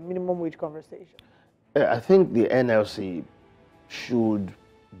excluding the minimum wage conversation. I think the NLC should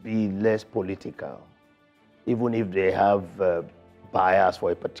be less political. Even if they have bias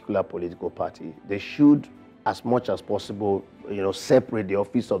for a particular political party, they should, as much as possible, separate the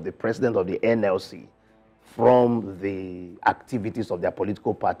office of the president of the NLC from the activities of their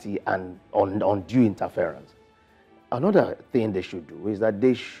political party and undue interference. Another thing they should do is that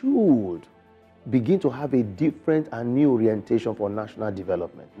they should begin to have a different and new orientation for national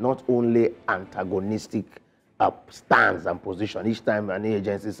development, not only antagonistic stance and position. Each time an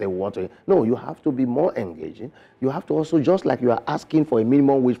agency say we want to, no, you have to be more engaging. You have to also, just like you are asking for a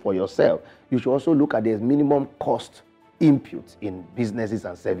minimum wage for yourself, you should also look at the minimum cost input in businesses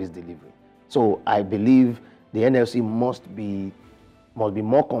and service delivery. So I believe the NLC must be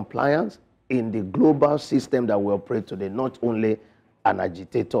more compliant in the global system that we operate today, not only an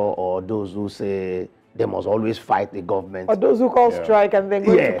agitator or those who say they must always fight the government. Or those who call strike and then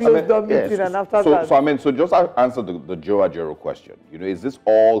go to close the meeting and after that. So, I mean, so just answer the Joe Ajero question. You know, is this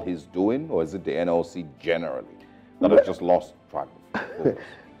all he's doing, or is it the NLC generally that has just lost track of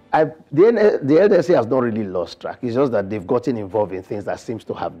the NLC has not really lost track. It's just that they've gotten involved in things that seems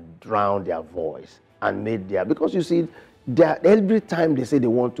to have drowned their voice and made their... Because you see, every time they say they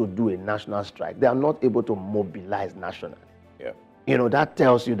want to do a national strike, they are not able to mobilize nationally. Yeah. You know, that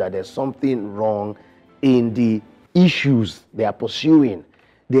tells you that there's something wrong in the issues they are pursuing.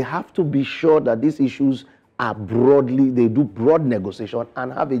 They have to be sure that these issues are they do broad negotiation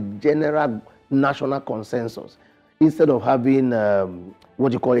and have a general national consensus instead of having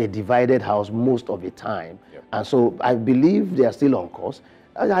what you call a divided house most of the time. Yep. And so I believe they are still on course.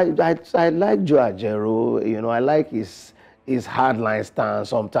 I like Joe Ajero, you know, I like his hardline stance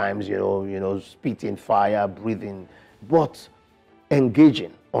sometimes, you know, spitting fire, breathing, but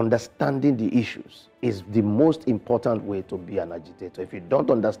engaging, understanding the issues is the most important way to be an agitator. If you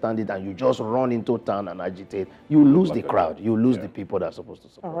don't understand it and you just run into town and agitate, you lose the crowd. You lose the people that are supposed to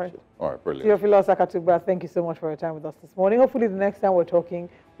support you. All right, brilliant. Theophilus Akatugba, thank you so much for your time with us this morning. Hopefully the next time we're talking,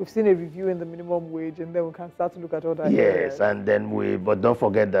 we've seen a review in the minimum wage and then we can start to look at other areas. And then but don't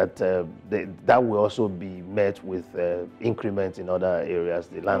forget that that will also be met with increments in other areas.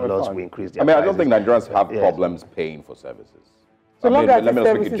 The landlords will increase their prices. I don't think Nigerians have problems paying for services. So long as let me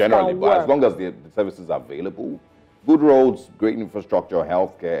not speak generally, but as long as the services are available, good roads, great infrastructure,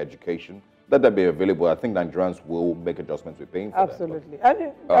 healthcare, education, let that be available. I think Nigerians will make adjustments with paying for that. Absolutely.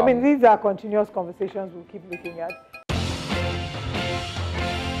 And I mean, these are continuous conversations we'll keep looking at.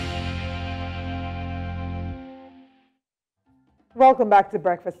 Welcome back to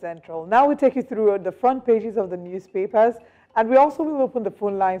Breakfast Central. Now we take you through the front pages of the newspapers, and we also will open the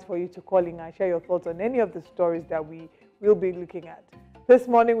phone lines for you to call in and share your thoughts on any of the stories that we will be looking at. This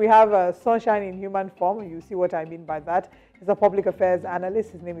morning we have Sunshine in human form. You see what I mean by that. He's a public affairs analyst.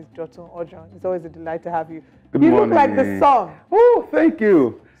 His name is Jotun Ojon. It's always a delight to have you. Good morning. You look like the sun. Oh, thank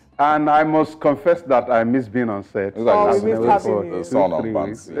you. And I must confess that I miss being on set. It's like we miss having you. The sun on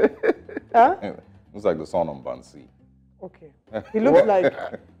Bansi. Huh? It's like the sun on Bansi. Okay. He looks like...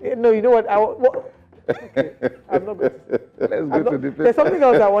 No, you know what? Okay. I'm not going to... Let's go to the... There's something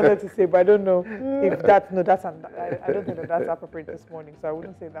else I wanted to say, but I don't know if that's... No, I don't think that's appropriate this morning, so I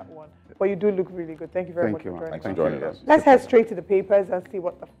wouldn't say that one. But you do look really good. Thank you very much for joining us. Let's head straight to the papers and see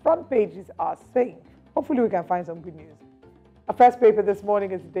what the front pages are saying. Hopefully we can find some good news. Our first paper this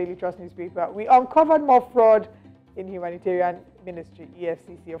morning is the Daily Trust newspaper. We uncovered more fraud in humanitarian ministry,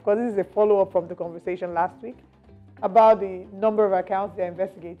 EFCC. Of course, this is a follow-up from the conversation last week about the number of accounts they're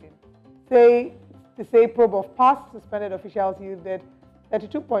investigating. The say probe of past suspended officials yielded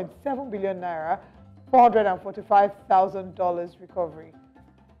 32.7 billion naira, $445,000 recovery.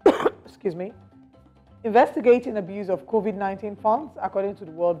 Excuse me. Investigating abuse of COVID-19 funds, according to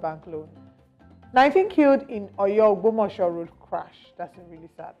the World Bank loan. 19 killed in Ogbonmwan road crash. That's a really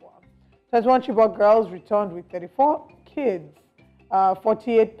sad one. 21 Chibok girls returned with 34 kids.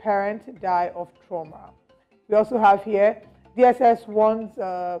 48 parents die of trauma. We also have here DSS warns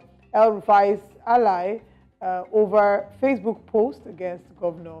El Rufai's ally over Facebook post against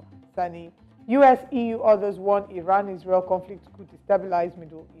Governor Sani. US, EU, others warn Iran-Israel conflict could destabilize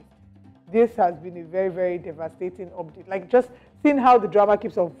Middle East. This has been a very, very devastating update. Like, just seeing how the drama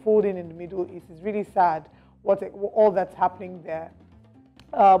keeps unfolding in the Middle East is really sad, all that's happening there.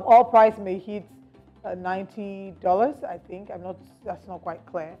 Oil price may hit $90, I think. That's not quite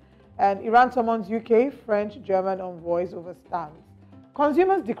clear. And Iran summons UK, French, German envoys over stamps.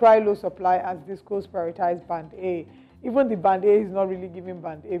 Consumers decry low supply as discos prioritize Band A. Even the Band A is not really giving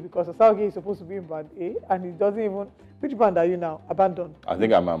Band A because Osarogie is supposed to be in Band A and it doesn't even... Which band are you now? Abandoned? I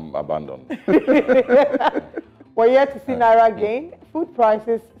think I'm abandoned. We're yet to see Naira gain. Food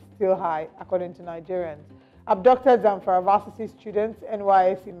prices still high, according to Nigerians. Abducted Zamfara Varsity students,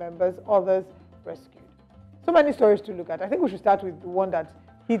 NYSC members, others rescued. So many stories to look at. I think we should start with the one that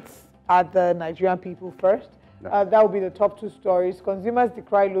hits at the Nigerian people first. That will be the top two stories. Consumers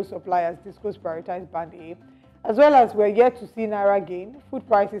decry low supply as discos prioritize Band A. As well as we're yet to see Naira gain. Food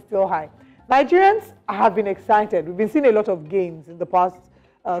prices still high. Nigerians have been excited. We've been seeing a lot of gains in the past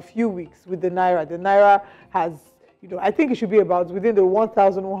few weeks with the Naira. The Naira has, I think it should be about within the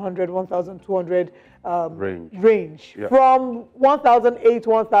 1,100, 1,200 range. Yeah. From 1,008,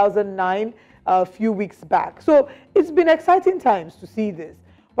 1,009 a few weeks back. So it's been exciting times to see this.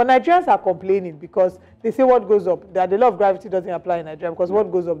 But Nigerians are complaining because they say what goose up, that the law of gravity doesn't apply in Nigeria because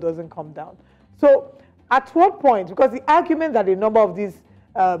what goes up doesn't come down. So at what point, because the argument that a number of these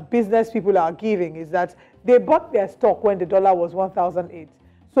business people are giving is that they bought their stock when the dollar was 1,008.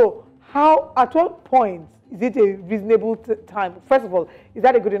 So at what point is it a reasonable time? First of all, is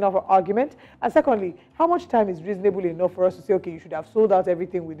that a good enough argument? And secondly, how much time is reasonable enough for us to say, okay, you should have sold out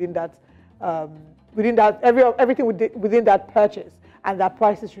everything within that, everything within that purchase, and that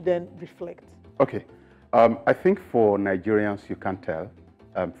prices should then reflect? Okay. I think for Nigerians, you can tell.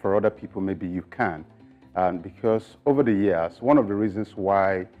 For other people, maybe you can. Because over the years, one of the reasons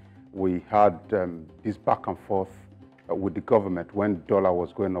why we had this back and forth with the government when dollar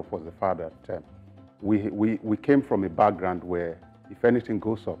was going up was the fact that we came from a background where if anything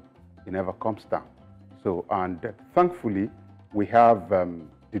goes up, it never comes down. So, and thankfully, we have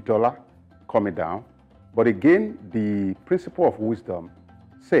the dollar coming down. But again, the principle of wisdom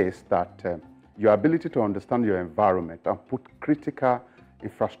says that your ability to understand your environment and put critical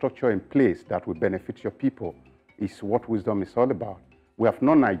infrastructure in place that will benefit your people is what wisdom is all about. We have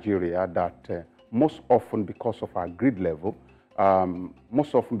known Nigeria that most often because of our greed level,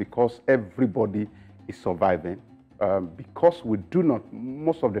 most often because everybody is surviving, because we do not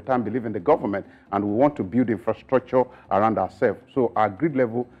most of the time believe in the government and we want to build infrastructure around ourselves. So our greed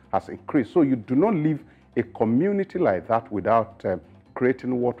level has increased. So you do not leave a community like that without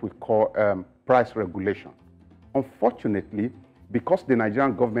creating what we call price regulation. Unfortunately, because the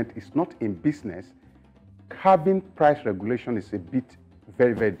Nigerian government is not in business, having price regulation is a bit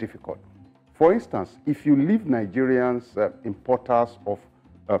very, very difficult. For instance, if you leave Nigerians, importers of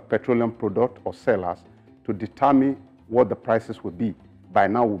petroleum product or sellers to determine what the prices will be, by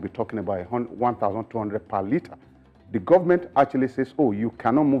now we'll be talking about 1,200 per liter. The government actually says, oh, you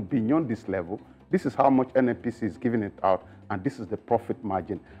cannot move beyond this level. This is how much NNPC is giving it out, and this is the profit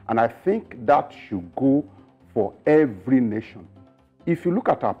margin. And I think that should go for every nation. If you look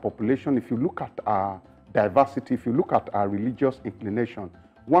at our population, if you look at our diversity, if you look at our religious inclination,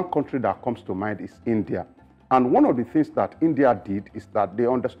 one country that comes to mind is India. And one of the things that India did is that they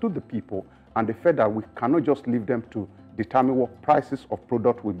understood the people and they felt that we cannot just leave them to determine what prices of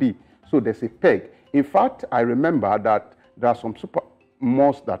product will be. So there's a peg. In fact, I remember that there are some super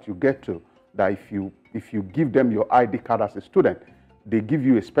malls that you get to that if you give them your ID card as a student, they give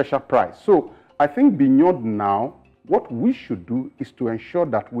you a special price. So I think beyond now, what we should do is to ensure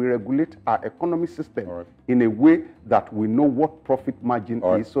that we regulate our economic system in a way that we know what profit margin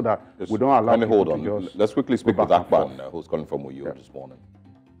is, so that we don't allow people to just Let's quickly speak with Akban, who's calling from Uyo this morning.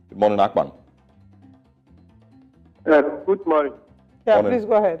 Good morning, Akban. Good morning. Yeah, morning. Please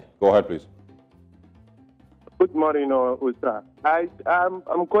go ahead. Go ahead, please. Good morning, Osa.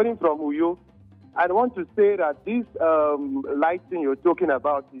 I'm calling from Uyo. I want to say that this lighting you're talking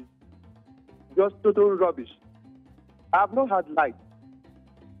about is just total rubbish. I've not had light.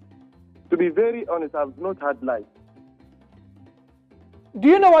 To be very honest, I've not had light. Do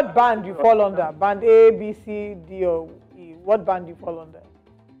you know what band you fall under? Band A, B, C, D, or E? What band do you fall under?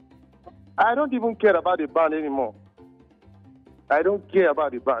 I don't even care about the band anymore. I don't care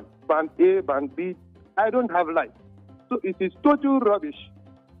about the band. Band A, band B, I don't have light. So it is total rubbish.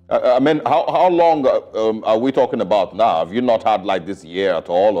 I mean, how long are we talking about now? Have you not had light this year at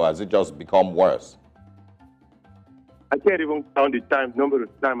all, or has it just become worse? I can't even count the number of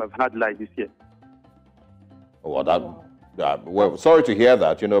times I've had light this year. Well, well, sorry to hear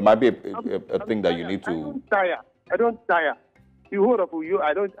that. You know, it might be a thing that you need to. I don't tire. The whole of you,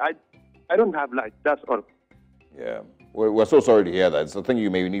 I don't have light. That's all. Yeah, we're so sorry to hear that. It's a thing you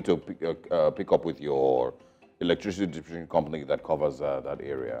may need to pick up with your electricity distribution company that covers that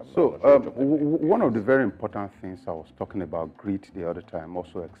area. So one of the very important things I was talking about, greed the other time,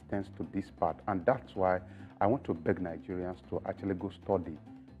 also extends to this part, and that's why I want to beg Nigerians to actually go study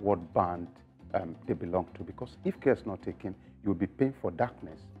what band they belong to, because if care is not taken, you'll be paying for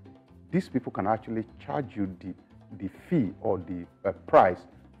darkness. These people can actually charge you the fee or the price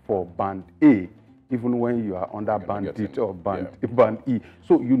for band A, even when you are under band D or band E.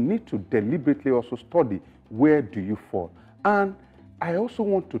 So you need to deliberately also study where do you fall. And I also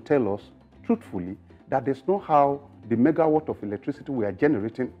want to tell us truthfully that there's no how the megawatt of electricity we are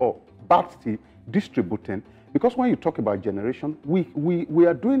generating or bad still distributing, because when you talk about generation, we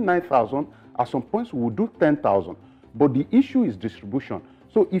are doing 9,000, at some points we will do 10,000, but the issue is distribution.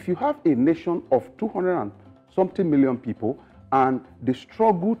 So if you have a nation of 200 and something million people and they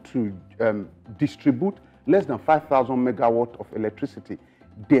struggle to distribute less than 5,000 megawatt of electricity,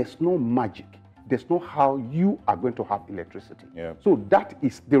 there's no magic. There's no how you are going to have electricity. Yeah. So that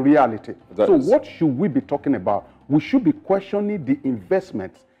is the reality. So what should we be talking about? We should be questioning the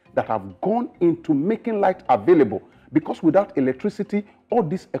investments that have gone into making light available. Because without electricity, all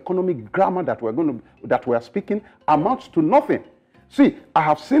this economic grammar that we are speaking amounts to nothing. See, I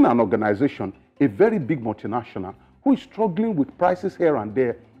have seen an organization, a very big multinational, who is struggling with prices here and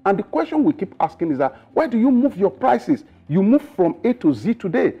there. And the question we keep asking is that, why do you move your prices? You move from A to Z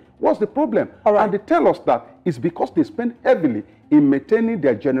today. What's the problem? And they tell us that it's because they spend heavily in maintaining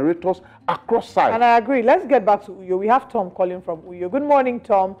their generators across sites. And I agree. Let's get back to Uyo. We have Tom calling from Uyo. Good morning,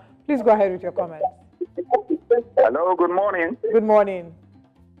 Tom. Please go ahead with your comments. Hello, good morning. Good morning.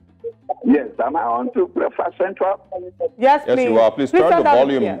 Yes, am I on to Breakfast Central? Yes, please. Yes, you are. Please turn the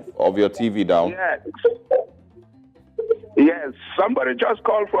volume of your TV down. Yes. Yes, somebody just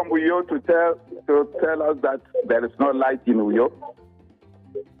called from Uyo to tell us that there is no light in Uyo.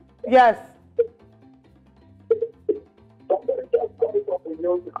 Yes.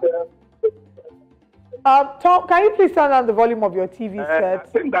 Tom, can you please turn down the volume of your TV set? I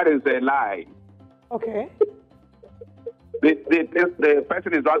think that is a lie. Okay. The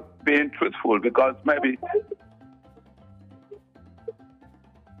person is not being truthful because maybe...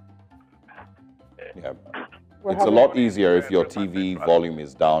 Yeah. It's a lot easier if your TV volume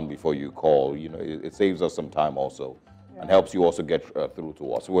is down before you call. You know, it saves us some time also, and helps you also get through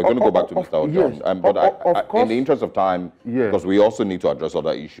to us. We're going to go back to Mr. Ojon, but in the interest of time, because we also need to address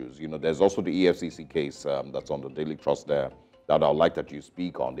other issues. You know, there's also the EFCC case that's on the Daily Trust there that I'd like that you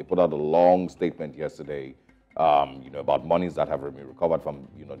speak on. They put out a long statement yesterday, you know, about monies that have been recovered from,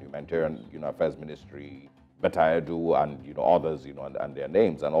 you know, the Humanitarian, you know, Affairs Ministry, Beta Edu, and, you know, others, you know, and their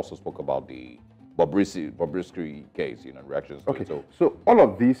names, and also spoke about the Bobrisky case, you know, reactions. Okay, so all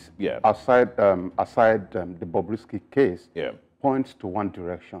of this, aside the Bobrisky case, points to one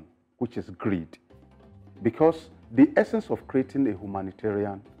direction, which is greed. Because the essence of creating a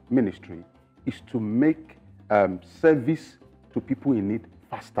humanitarian ministry is to make service to people in need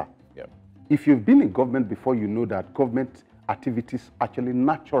faster. If you've been in government before, you know that government activities actually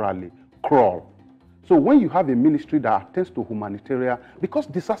naturally crawl. So when you have a ministry that attends to humanitarian, because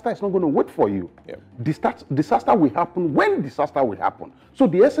disaster is not going to wait for you. Disaster will happen when disaster will happen. So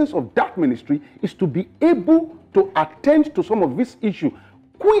the essence of that ministry is to be able to attend to some of these issues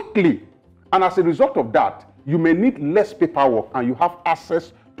quickly. And as a result of that, you may need less paperwork and you have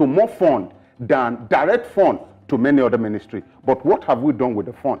access to more fund than direct fund to many other ministries. But what have we done with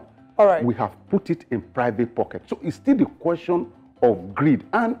the fund? We have put it in private pocket. So it's still the question of greed,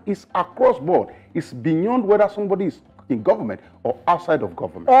 and it's across board. It's beyond whether somebody is in government or outside of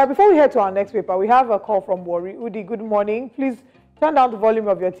government. Before we head to our next paper, we have a call from Wari. Udi, good morning. Please turn down the volume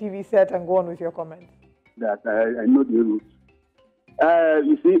of your TV set and go on with your comments. That I know the rules.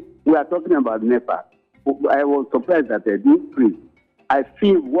 You see, we are talking about NEPA. I was surprised that they didn't increase. I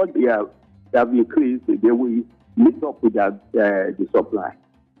feel what they have increased, they will meet up with the supply.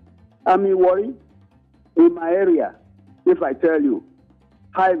 I mean, worry in my area. If I tell you,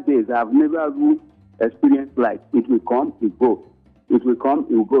 5 days, I've never experienced like it will come, it go. It will come,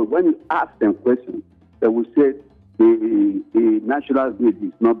 it will go. When you ask them questions, they will say the national grid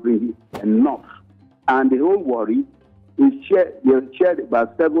is not bringing enough. And the whole worry is they shared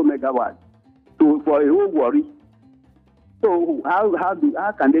about 7 megawatts. So for a whole worry, so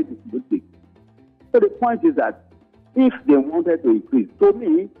how can they distribute it? So the point is that if they wanted to increase, to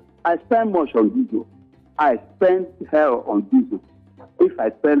me, I spend much on diesel. I spend hell on diesel. If I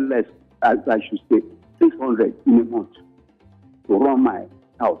spend less, as I should say, 600 in a month to run my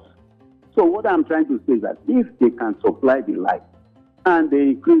house. So what I'm trying to say is that if they can supply the light and they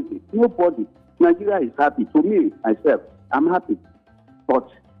increase it, nobody, Nigeria is happy. To me, myself, I'm happy. But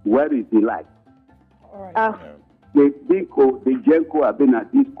where is the light? All right. The Dinko, the Genko have been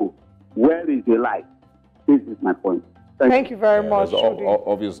at Disco. Where is the light? This is my point. Thank you very much.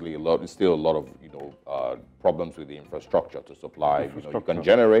 Obviously, still a lot of problems with the infrastructure to supply. You can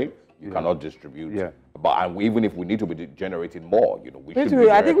generate, you cannot distribute. But even if we need to be generating more, we should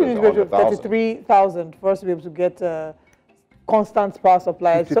be I think we need to go to 33,000 for us to be able to get constant power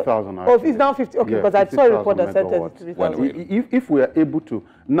supply. 50,000. It's now 50. Okay, because I saw a report that said 33,000. If we are able to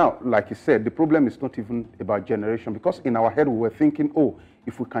now, like you said, the problem is not even about generation, because in our head we were thinking, oh,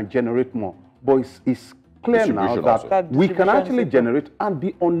 if we can generate more, but it's clear now that we can actually generate and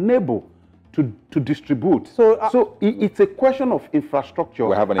be unable to distribute. So it's a question of infrastructure.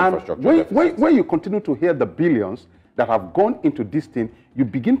 We have an infrastructure. When you continue to hear the billions that have gone into this thing, you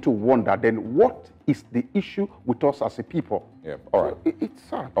begin to wonder then what is the issue with us as a people. Yeah, all right. So it's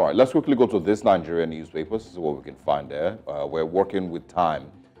sad. All right, let's quickly go to this Nigerian newspaper. This is what we can find there. We're working with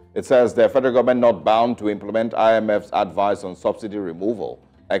time. It says the federal government not bound to implement IMF's advice on subsidy removal.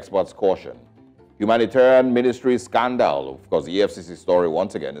 Experts caution. Humanitarian ministry scandal. Of course, the EFCC story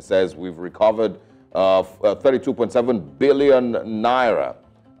once again. It says we've recovered 32.7 billion naira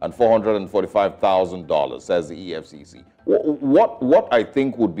and $445,000, says the EFCC. What I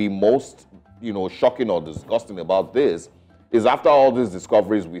think would be most, shocking or disgusting about this is after all these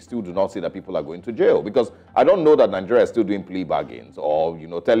discoveries, we still do not see that people are going to jail. Because I don't know that Nigeria is still doing plea bargains or,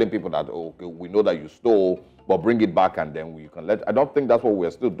 telling people that, okay, we know that you stole, but bring it back and then you can let. I don't think that's what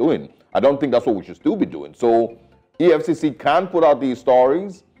we're still doing. I don't think that's what we should still be doing. So EFCC can put out these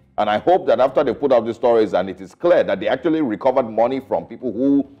stories, and I hope that after they put out these stories and it is clear that they actually recovered money from people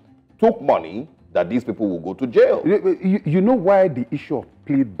who took money, that these people will go to jail. You know why the issue of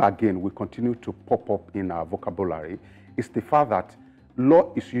plea bargain will continue to pop up in our vocabulary? It's the fact that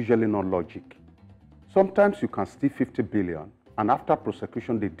law is usually not logic. Sometimes you can steal 50 billion, and after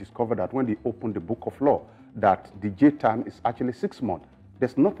prosecution, they discover that when they open the book of law, that the jail time is actually 6 months.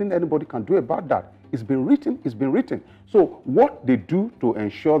 There's nothing anybody can do about that. It's been written, it's been written. So what they do to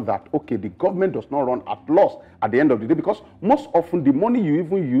ensure that, okay, the government does not run at loss at the end of the day, because most often the money you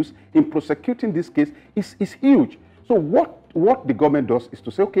even use in prosecuting this case is huge. So what the government does is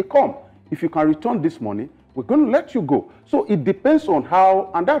to say, okay, come, if you can return this money, we're going to let you go. So it depends on how,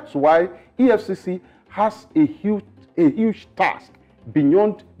 and that's why EFCC has a huge task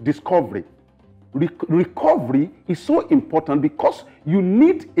beyond discovery. Recovery is so important because you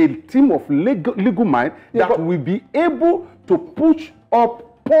need a team of legal mind that will be able to push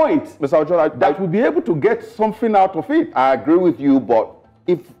up points, Mr. Ojo, that will be able to get something out of it. I agree with you, but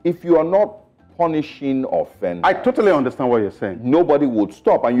if you are not punishing offenders, I totally understand what you're saying. Nobody would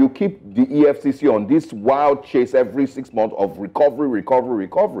stop, and you keep the EFCC on this wild chase every 6 months of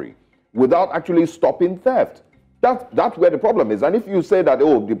recovery, without actually stopping theft. That's where the problem is. And if you say that,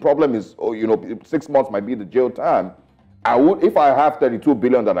 the problem is, 6 months might be the jail time, if I have 32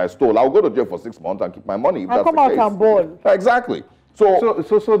 billion that I stole, I'll go to jail for 6 months and keep my money. I'll come out and ball. Exactly. So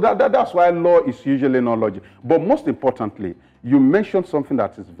that's why law is usually not logic. But most importantly, you mentioned something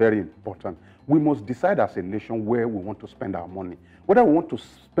that is very important. We must decide as a nation where we want to spend our money. Whether we want to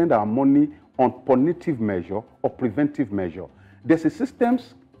spend our money on punitive measure or preventive measure. There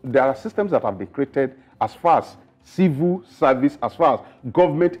are systems that have been created as far as civil service, as far as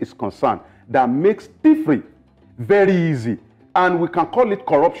government is concerned, that makes thievery very easy. And we can call it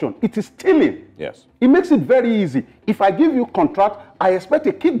corruption. It is stealing. Yes. It makes it very easy. If I give you contract, I expect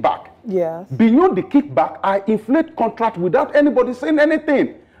a kickback. Yes. Beyond the kickback, I inflate contract without anybody saying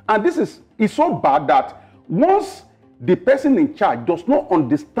anything. And this is so bad that once the person in charge does not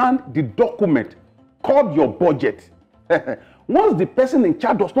understand the document called your budget, once the person in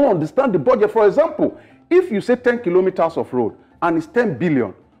charge does not understand the budget, for example, if you say 10 kilometers of road and it's 10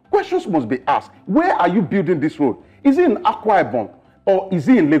 billion, questions must be asked. Where are you building this road? Is it in Akwa Ibom or is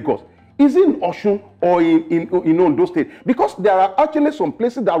it in Lagos? Is it in Osun or in Ondo State? Because there are actually some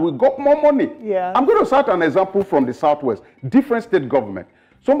places that will got more money. Yeah. I'm going to cite an example from the Southwest. Different state government.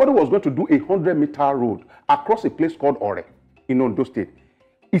 Somebody was going to do a 100-meter road across a place called Ore in Ondo State.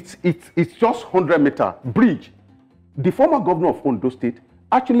 It's just 100-meter bridge. The former governor of Ondo State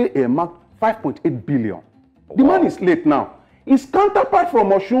actually earmarked 5.8 billion. The man is late now. His counterpart from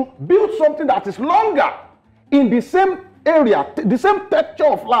Osun built something that is longer in the same area, the same texture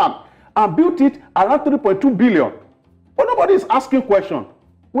of land, and built it around 3.2 billion. But nobody is asking questions.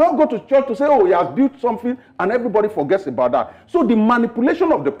 We all go to church to say, oh, he has built something, and everybody forgets about that. So the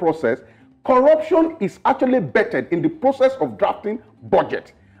manipulation of the process, corruption is actually bettered in the process of drafting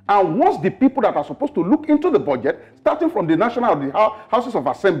budget. And once the people that are supposed to look into the budget, starting from the National or the Houses of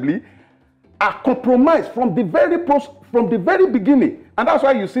Assembly, are compromised from the very beginning. And that's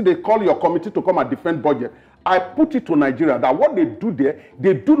why you see they call your committee to come and defend budget. I put it to Nigeria that what they do there,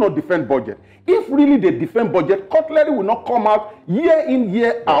 they do not defend budget. If really they defend budget, cutlery will not come out year in,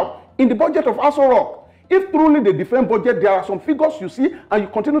 year out in the budget of Osarogie. If truly they defend budget, there are some figures you see and you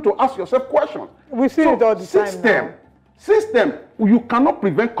continue to ask yourself questions. We see it all the time. System, you cannot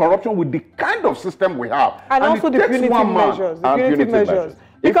prevent corruption with the kind of system we have. And also the punitive measures.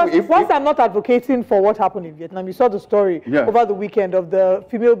 Because once I'm not advocating for what happened in Vietnam, you saw the story over the weekend of the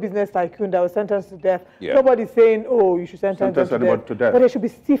female business tycoon that was sentenced to death. Yeah. Nobody's saying, oh, you should sentence them to death. But there should be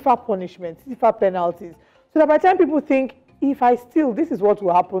stiffer punishments, stiffer penalties. So that by the time people think, if I steal, this is what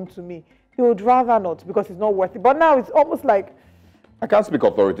will happen to me, they would rather not because it's not worth it. But now it's almost like... I can't speak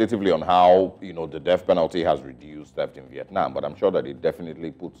authoritatively on how, the death penalty has reduced theft in Vietnam, but I'm sure that it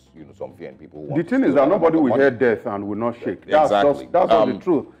definitely puts, some fear in people. The thing is that nobody will hear death and will not shake. Exactly. That's not the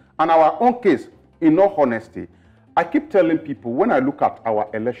truth. And our own case, in all honesty, I keep telling people, when I look at our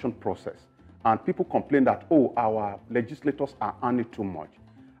election process, and people complain that, oh, our legislators are earning too much,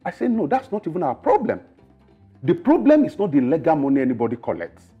 I say, no, that's not even our problem. The problem is not the legal money anybody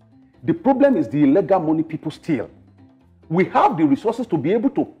collects. The problem is the illegal money people steal. We have the resources to be able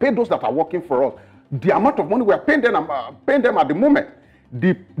to pay those that are working for us. The amount of money we are paying them at the moment.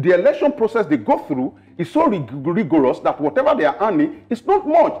 The election process they go through is so rigorous that whatever they are earning is not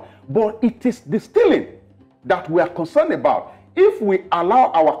much. But it is the stealing that we are concerned about. If we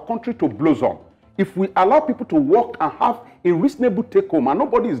allow our country to blossom, if we allow people to work and have a reasonable take home and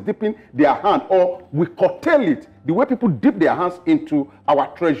nobody is dipping their hand, or we curtail it the way people dip their hands into our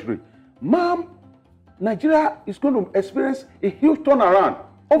treasury, ma'am, Nigeria is going to experience a huge turnaround,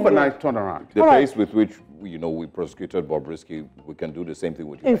 overnight turnaround. The pace with which we prosecuted Bobrisky, we can do the same thing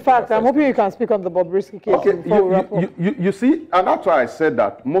with you. In fact, I'm hoping you can speak on the Bobrisky case. Okay, you see, and that's why I said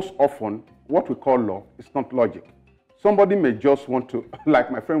that most often what we call law is not logic. Somebody may just want to,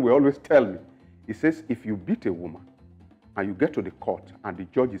 like my friend will always tell me, he says, if you beat a woman and you get to the court and the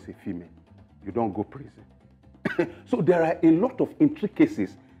judge is a female, you don't go prison. So there are a lot of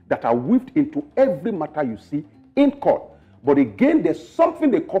intricacies that are weaved into every matter you see in court. But again, there's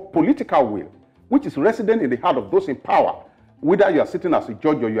something they call political will, which is resident in the heart of those in power. Whether you are sitting as a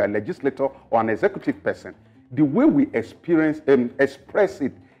judge or you are a legislator or an executive person, the way we express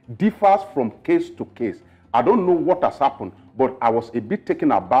it differs from case to case. I don't know what has happened, but I was a bit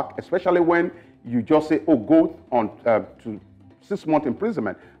taken aback, especially when you just say, oh, go on to 6 months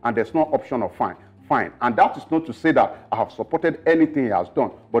imprisonment, and there's no option of fine. And that is not to say that I have supported anything he has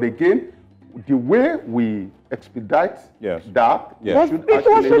done. But again, the way we expedite that should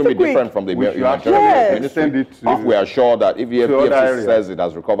actually be different from the ministry. If we are sure that if the FPFC says it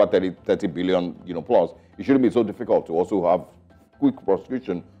has recovered 30 billion, plus, it shouldn't be so difficult to also have quick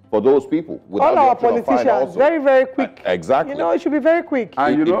prosecution for those people. All our politicians, very, very quick. Exactly. It should be very quick.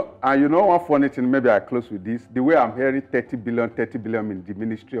 And one funny thing, maybe I close with this. The way I'm hearing 30 billion in the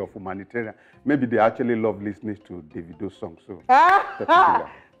Ministry of Humanitarian, maybe they actually love listening to Davido's song. So,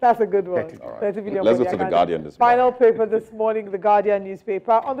 that's a good one. 30 billion. Let's go to the Guardian this morning. Final paper this morning, the Guardian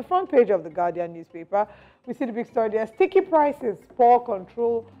newspaper. On the front page of the Guardian newspaper, we see the big story there. Sticky prices, poor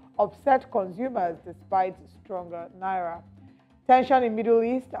control, upset consumers despite stronger Naira. Tension in Middle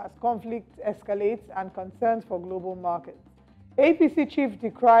East as conflict escalates and concerns for global markets. APC chief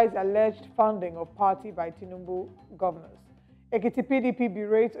decries alleged funding of party by Tinubu governors. Ekiti PDP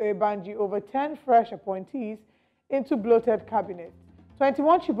berates Oyebanji over 10 fresh appointees into bloated cabinet.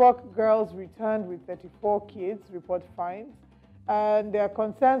 21 Chibok girls returned with 34 kids, report finds. And there are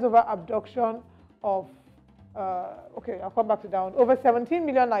concerns over abduction of, I'll come back to that one. Over 17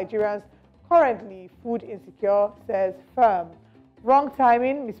 million Nigerians currently food insecure, says firm. Wrong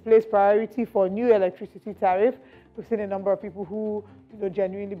timing, misplaced priority for new electricity tariff. We've seen a number of people who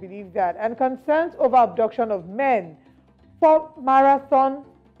genuinely believe that. And concerns over abduction of men for marathon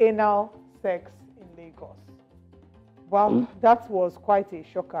anal sex in Lagos. Well, that was quite a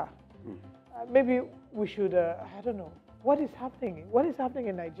shocker. Maybe we should, I don't know, what is happening? What is happening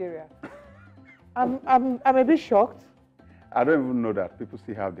in Nigeria? I'm a bit shocked. I don't even know that people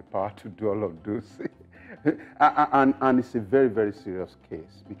still have the power to do all of those. and it's a very, very serious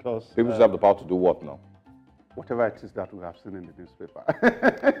case because people have the power to do what now? Whatever it is that we have seen in the newspaper.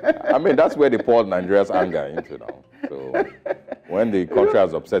 I mean, that's where they pour Nigeria's anger into now. So when the country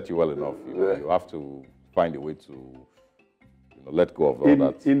has upset you well enough, you have to find a way to let go of all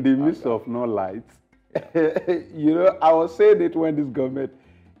that. In the midst of no light, I was saying it when this government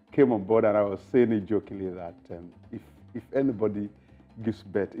came on board, and I was saying it jokingly that if anybody gives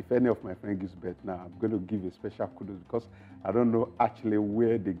birth, if any of my friends gives birth now, I'm going to give a special kudos because I don't know actually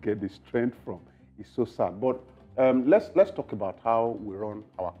where they get the strength from. It's so sad. But let's talk about how we run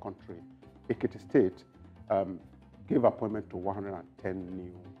our country. Ekiti State gave appointment to 110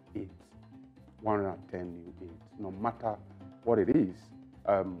 new aides. 110 new aides. No matter what it is,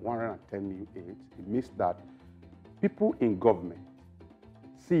 110 new aides, it means that people in government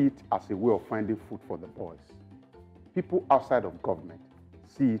see it as a way of finding food for the boys. People outside of government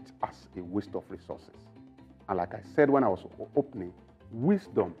see it as a waste of resources. And like I said when I was opening,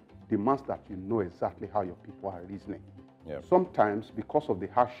 wisdom demands that you know exactly how your people are reasoning. Yep. Sometimes, because of the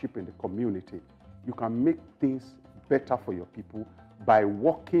hardship in the community, you can make things better for your people by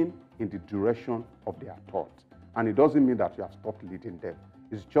walking in the direction of their thoughts. And it doesn't mean that you have stopped leading them.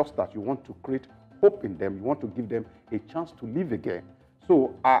 It's just that you want to create hope in them. You want to give them a chance to live again.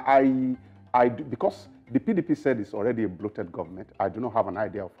 So because the PDP said it's already a bloated government, I do not have an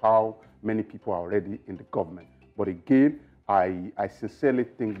idea of how many people are already in the government. But again, I sincerely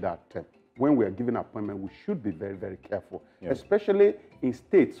think that when we are giving appointment, we should be very, very careful, especially in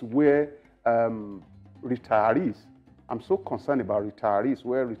states where retirees, I'm so concerned about retirees,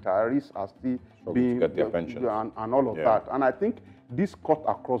 where retirees are still being get their pensions and all of that. And I think this cut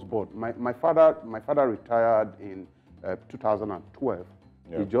across board. My father retired in 2012.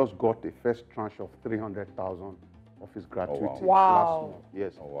 Yeah. He just got the first tranche of 300,000 of his gratuity. Oh, wow. Last month.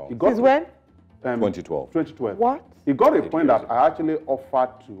 Yes. Oh, wow. He got Since when? 2012. 2012. What? He got a point that I actually offered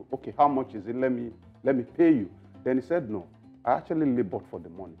to, okay, how much is it? Let me pay you. Then he said, no, I actually labored for the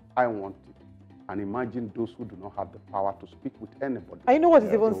money. I want it. And imagine those who do not have the power to speak with anybody. I know what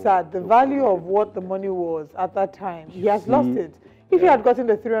is even sad. The value of what the money was at that time, he has lost it. If he had gotten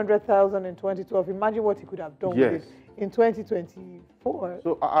the 300,000 in 2012, imagine what he could have done with it in 2024.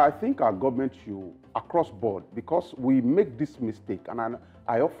 So I think our government should, across board, because we make this mistake, and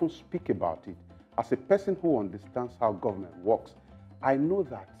I often speak about it, as a person who understands how government works, I know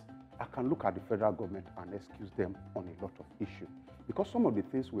that I can look at the federal government and excuse them on a lot of issues. Because some of the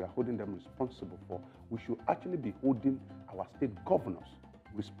things we are holding them responsible for, we should actually be holding our state governors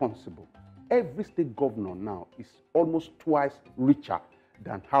responsible. Every state governor now is almost twice richer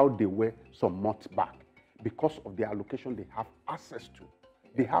than how they were some months back because of the allocation they have access to.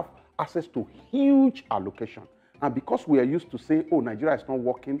 They have access to huge allocation. And because we are used to saying, oh, Nigeria is not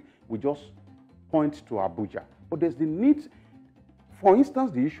working, we just point to Abuja. But there's the need, for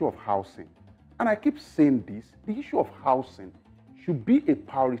instance, the issue of housing. And I keep saying this, the issue of housing should be a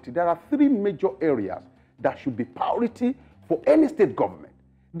priority. There are three major areas that should be priority for any state government.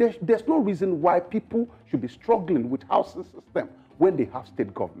 There's no reason why people should be struggling with housing system when they have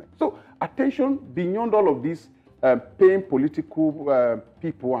state government. So attention beyond all of this, paying political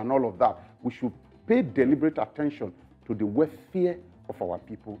people and all of that, we should pay deliberate attention to the welfare of our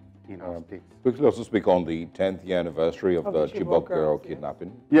people in our state. Quickly also speak on the 10th year anniversary of the Chibok girl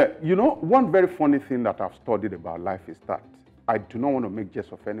kidnapping. Yeah, you know, one very funny thing that I've studied about life is that I do not want to make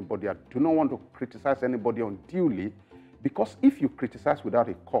jest of anybody. I do not want to criticize anybody unduly, because if you criticize without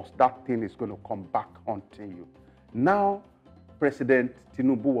a cause, that thing is going to come back haunting you. Now, President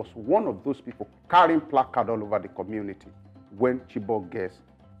Tinubu was one of those people carrying placard all over the community when Chibok girls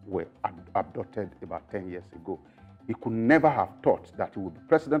were abducted about 10 years ago. He could never have thought that he would be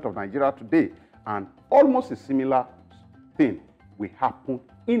president of Nigeria today, and almost a similar thing will happen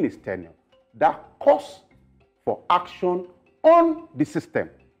in his tenure. That calls for action on the system.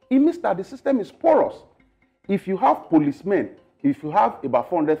 It means that the system is porous. If you have policemen, if you have about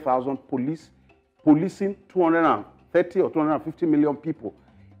 400,000 policing 230 or 250 million people,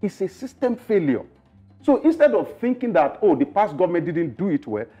 it's a system failure. So instead of thinking that, oh, the past government didn't do it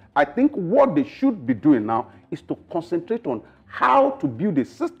well, I think what they should be doing now is to concentrate on how to build a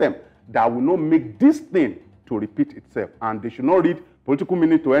system that will not make this thing to repeat itself. And they should not read political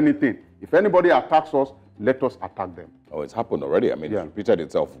meaning to anything. If anybody attacks us, let us attack them. Oh, it's happened already. I mean, it's repeated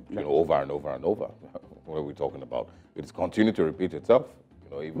itself, you know, over and over and over. What are we talking about? It's continued to repeat itself. You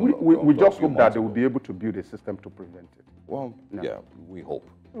know, even we just hope that they will be able to build a system to prevent it. Well, yeah, we hope.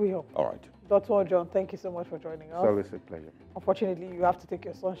 We hope. All right. Dr. John, thank you so much for joining us. It's always a pleasure. Unfortunately, you have to take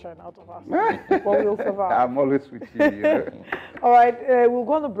your sunshine out of us. But we'll survive. I'm always with you. You know. All right, we'll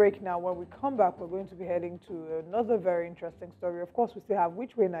go on a break now. When we come back, we're going to be heading to another very interesting story. Of course, we still have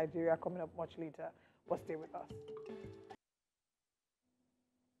Which Way Nigeria coming up much later. But stay with us.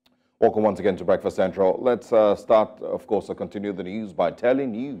 Welcome once again to Breakfast Central. Let's start, of course, to continue the news by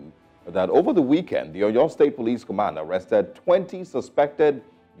telling you that over the weekend, the Oyo State Police Command arrested 20 suspected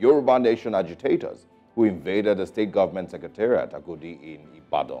Yoruba Nation agitators who invaded the state government secretariat, Agodi, in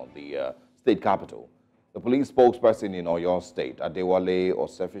Ibadan, the state capital. The police spokesperson in Oyo State, Adewale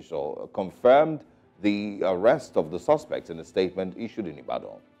Osefisho, confirmed the arrest of the suspects in a statement issued in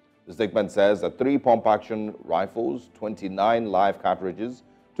Ibadan. The statement says that 3 pump-action rifles, 29 live cartridges,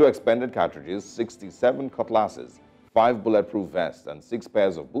 2 expended cartridges, 67 cutlasses, 5 bulletproof vests, and 6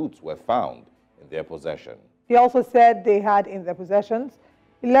 pairs of boots were found in their possession. He also said they had in their possessions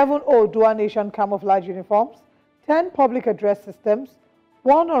 11 Oodua Nation camouflage uniforms, 10 public address systems,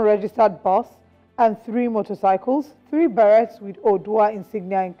 1 unregistered bus, and 3 motorcycles, 3 berets with Oodua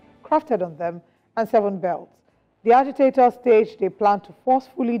insignia crafted on them, and 7 belts. The agitators staged a plan to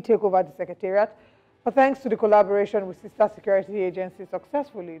forcefully take over the secretariat, but thanks to the collaboration with sister security agencies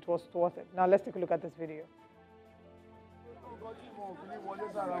successfully, it was thwarted. Now let's take a look at this video.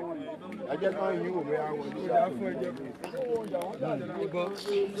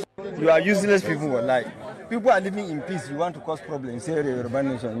 You are useless people, like people are living in peace. You want to cause problems. Say the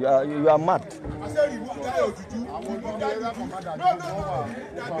urban nation. You are mad.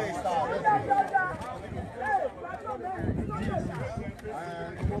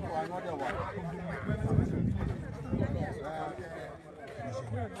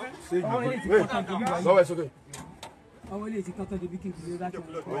 No, it's okay. Okay,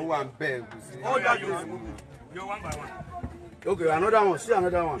 another one. See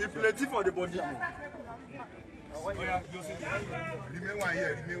another one. It's plenty for the body. Oh yeah, remain one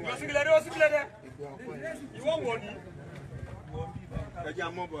here. Remain one. You want one?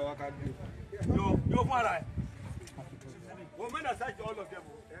 Yo, far. Women aside all of them.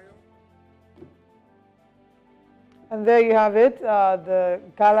 And there you have it. The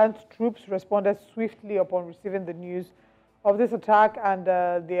gallant troops responded swiftly upon receiving the news of this attack, and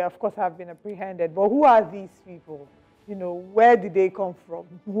they, of course, have been apprehended. But who are these people? You know, where did they come from?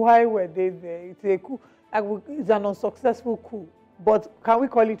 Why were they there? It's a coup. It's an unsuccessful coup. But can we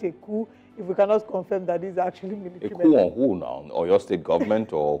call it a coup if we cannot confirm that it's actually military? A coup on who now? Or your state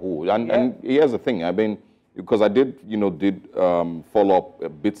government or who? And here's the thing. I mean, because I did follow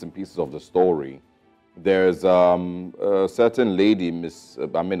up bits and pieces of the story. There's a certain lady,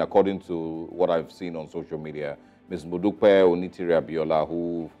 according to what I've seen on social media, Ms. Modupe Onitiri Abiola,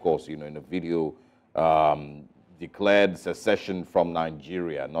 who, of course, in a video declared secession from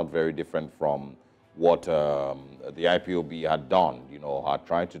Nigeria, not very different from what the IPOB had done, had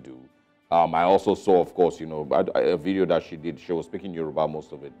tried to do. I also saw, of course, a video that she did. She was speaking Yoruba,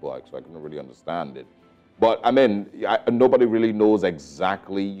 most of it black, so I couldn't really understand it. But, I mean, nobody really knows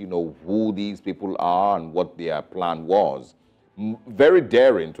exactly, who these people are and what their plan was. Very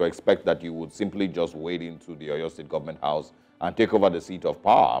daring to expect that you would simply just wade into the Oyo State government house and take over the seat of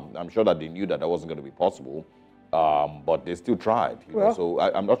power. I'm sure that they knew that wasn't going to be possible, but they still tried. So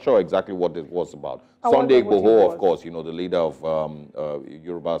I'm not sure exactly what this was about. Sunday Igboho, of course, the leader of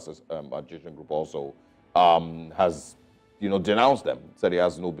Yoruba Agitation Group also, has, denounced them, said he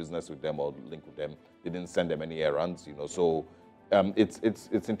has no business with them or link with them. They didn't send them any errands, so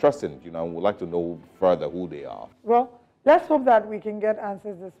it's interesting, We'd like to know further who they are. Well, let's hope that we can get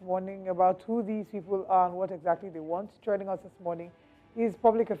answers this morning about who these people are and what exactly they want. Joining us this morning is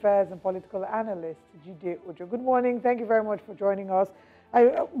public affairs and political analyst, Jide Ojo. Good morning. Thank you very much for joining us.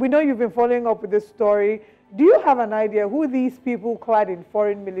 We know you've been following up with this story. Do you have an idea who these people clad in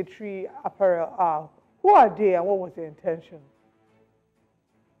foreign military apparel are? Who are they and what was their intention?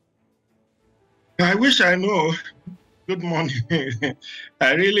 I wish I know. Good morning.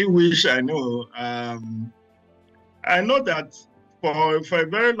 I really wish I know. I know that for a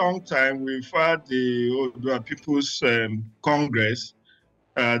very long time, we've had the Odua People's Congress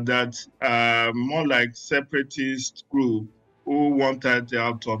that are more like separatist group who wanted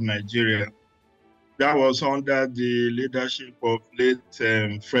out of Nigeria. That was under the leadership of late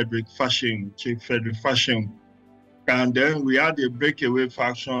Frederick Fashion, Chief Frederick Fashion. And then we had a breakaway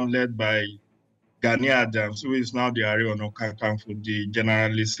faction led by Gani Adams, who is now the Ààrẹ Ọ̀nà Kakanfò, the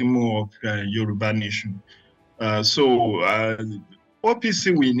Generalissimo of Yoruba Nation.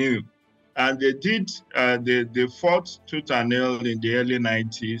 OPC we knew, and they did, they fought tooth and nail in the early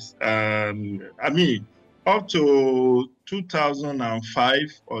 90s. Up to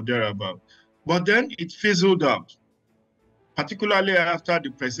 2005 or thereabout. But then it fizzled out, particularly after the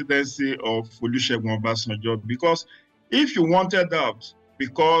presidency of Olusegun Obasanjo, because if you wanted out,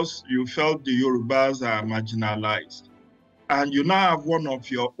 because you felt the Yorubas are marginalized, and you now have one of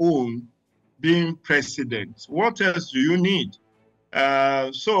your own being president, what else do you need?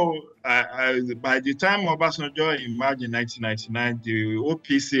 By the time Obasanjo emerged in 1999, the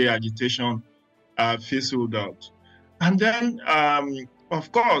OPC agitation fizzled out. And then,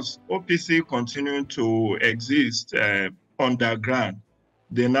 of course, OPC continued to exist underground.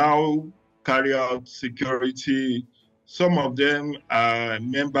 They now carry out security. Some of them are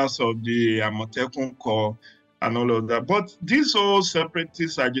members of the Amotekun Corps and all of that. But this whole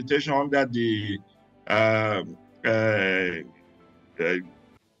separatist agitation under the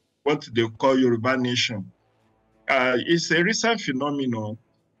what they call Yoruba Nation is a recent phenomenon,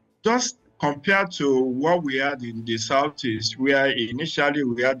 just compared to what we had in the Southeast, where initially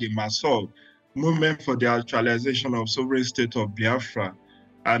we had the Masol movement for the actualization of sovereign state of Biafra,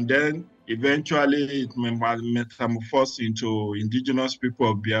 and then eventually it metamorphosed into Indigenous People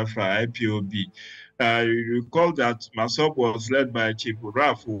of Biafra, IPOB. You recall that Masop was led by Chief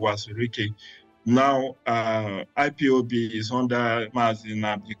Raf, who was Rike. Now IPOB is under Mazin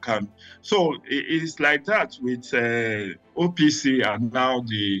Abdikan. So it's like that with OPC and now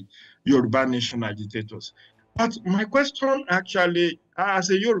the Yoruba Nation agitators. But my question actually,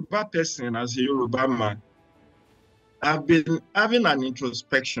 as a Yoruba person, as a Yoruba man, I've been having an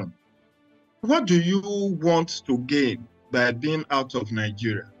introspection. What do you want to gain by being out of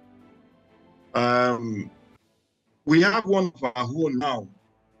Nigeria? We have one of our own now.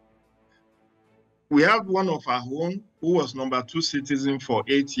 We have one of our own who was #2 citizen for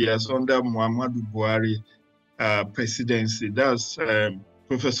 8 years under Muhammadu Buhari. presidency. That's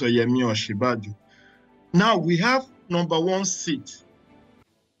Professor Yemi Osinbajo. Now we have #1 seat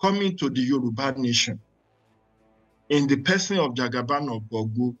coming to the Yoruba nation in the person of Jagaban of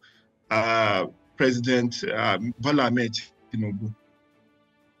Bogu, President Bola Ahmed Tinubu.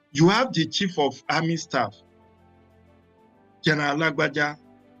 You have the Chief of Army Staff, General Lagbaja,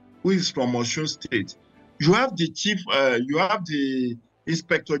 who is from Osun State. You have the you have the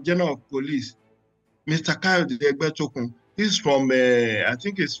Inspector General of Police, Mr. Kayode Egbetokun. He's from, I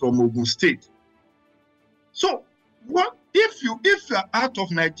think it's from Ogun State. So, what if you're out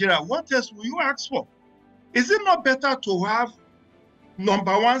of Nigeria? What else will you ask for? Is it not better to have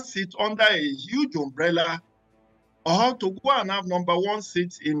 #1 seat under a huge umbrella, or to go and have #1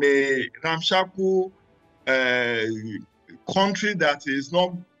 seat in a ramshackle country that is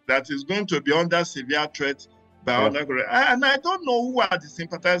going to be under severe threat by other? And I don't know who are the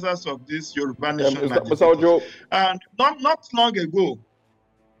sympathizers of this Yoruba nation. And not long ago.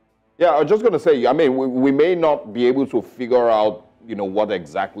 Yeah, I was just going to say, I mean, we may not be able to figure out, what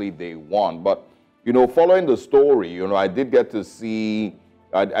exactly they want, but following the story, I did get to see,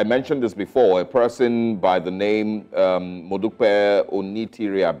 I mentioned this before, a person by the name Modupe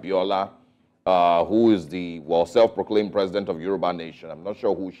Onitiri Abiola, who is the, self-proclaimed president of Yoruba Nation. I'm not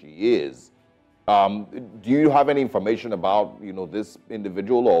sure who she is. Do you have any information about, this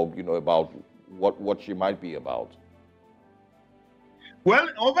individual, or, about what she might be about? Well,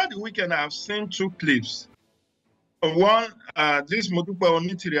 over the weekend, I've seen 2 clips. One, this Modupe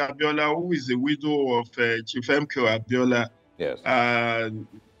Onitiri Abiola, who is the widow of Chief MK Abiola,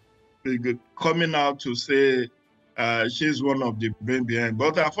 coming out to say she's one of the brain behind.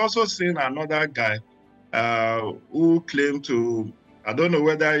 But I've also seen another guy who claimed to, I don't know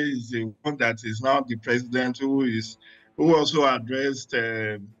whether he's the one that is now the president, who also addressed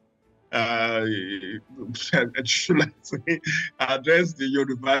should I say, address the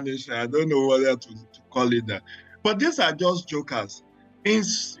Yoruba nation. I don't know whether to call it that. But these are just jokers. In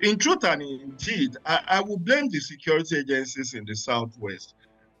truth and in deed, I will blame the security agencies in the Southwest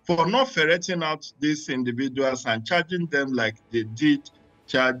for not ferreting out these individuals and charging them like they did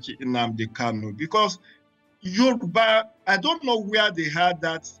charge Nnamdi Kanu. Because Yoruba, I don't know where they had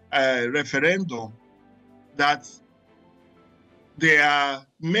that referendum that they are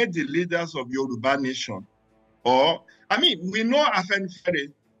made the leaders of Yoruba nation. Or, I mean, we know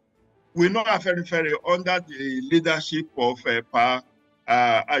Afiesere under the leadership of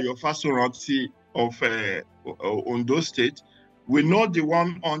Ayofasoranti of Ondo State. We know the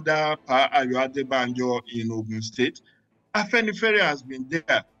one under Ayo Adebanjo in Ogun State. Afiesere has been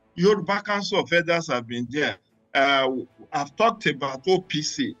there. Yoruba Council of Elders have been there. I've talked about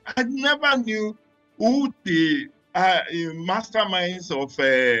OPC. I never knew who the masterminds of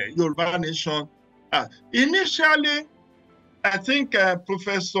Yoruba Nation are. Initially, I think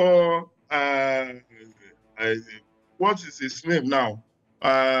Professor, what is his name now?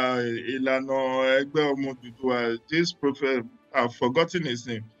 This professor, I've forgotten his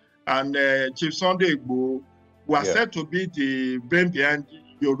name. And Chief Sunday Igboho were said to be the brain behind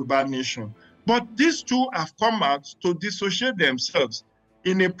Yoruba Nation. But these two have come out to dissociate themselves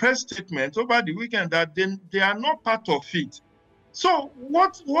in a press statement over the weekend that they are not part of it. So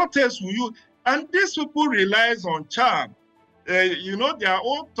what else will you? And these people relies on charm. Their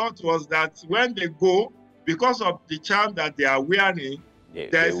own thought was that when they go, because of the charm that they are wearing,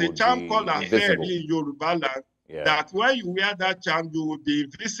 there is a charm called Afiesere in Yoruba land, that when you wear that charm, you will be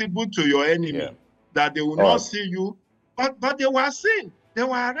invisible to your enemy, that they will not see you. But they were seen, they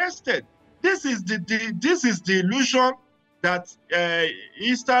were arrested. This is the illusion that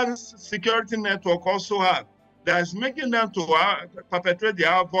Eastern Security Network also have, that is making them to perpetrate the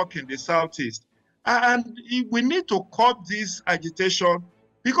havoc in the Southeast. And we need to curb this agitation,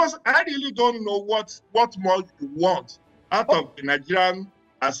 because I really don't know what more you want out of Nigerian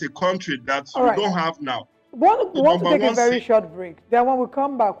as a country that we don't have now. We want to take a very short break. Then when we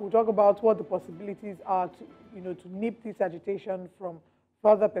come back, we'll talk about what the possibilities are to nip this agitation from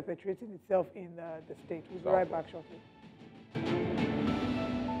further perpetrating itself in the state. We'll be right back shortly.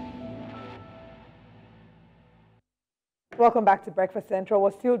 Welcome back to Breakfast Central.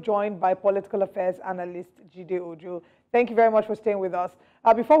 We're still joined by political affairs analyst Jide Ojo. Thank you very much for staying with us.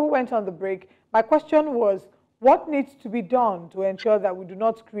 Before we went on the break, my question was, what needs to be done to ensure that we do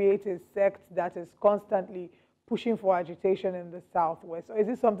not create a sect that is constantly pushing for agitation in the Southwest? Or is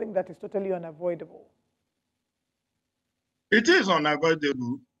it something that is totally unavoidable? It is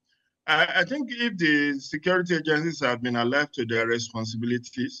unavoidable. I think if the security agencies have been alive to their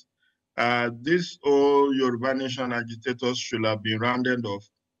responsibilities, this whole Yoruba Nation agitators should have been rounded off.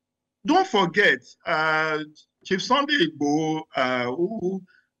 Don't forget, Chief Sunday Igboho,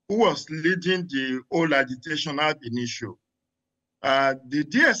 who was leading the whole agitation ad initio, the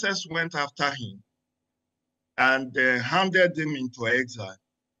DSS went after him and handed him into exile.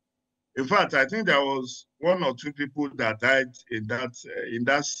 In fact, I think there was 1 or 2 people that died in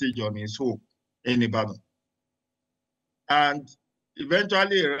that siege on his home in Ibadan. And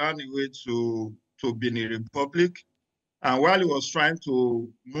eventually he ran away to Benin Republic. And while he was trying to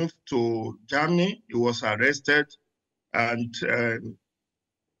move to Germany, he was arrested. And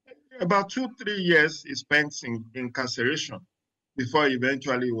about 2-3 years he spent in incarceration before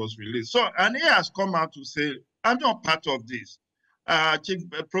eventually he was released. So, and he has come out to say, I'm not part of this.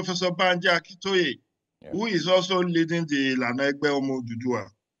 Professor Banji Akitoye, who is also leading the Ilana Egbe Omo Oduduwa,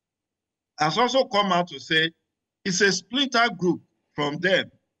 has also come out to say it's a splinter group from them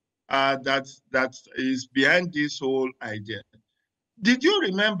that is behind this whole idea. Did you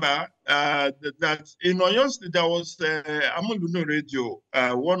remember that in Oyo State there was Amuluno Radio,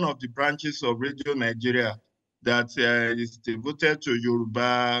 one of the branches of Radio Nigeria that is devoted to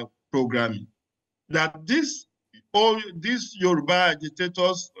Yoruba programming? That these Yoruba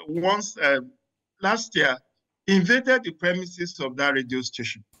agitators once last year invaded the premises of that radio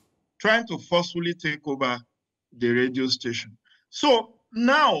station, trying to forcefully take over the radio station. So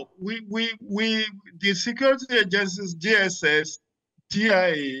now the security agencies, DSS,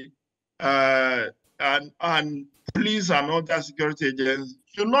 DIA, and police and other security agencies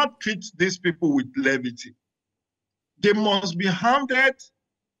should not treat these people with levity. They must be hounded,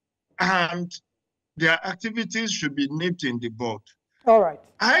 and their activities should be nipped in the bud. All right.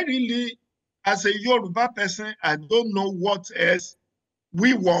 I really, as a Yoruba person, I don't know what else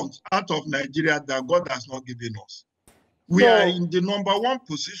we want out of Nigeria that God has not given us. We are in the #1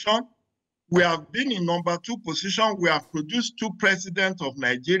 position. We have been in #2 position. We have produced 2 presidents of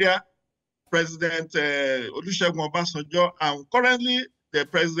Nigeria, President Olusegun Obasanjo, and currently the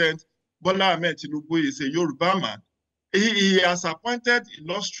President Bola Ahmed Tinubu is a Yoruba man. He has appointed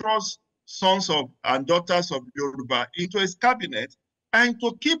illustrious sons and daughters of Yoruba into his cabinet and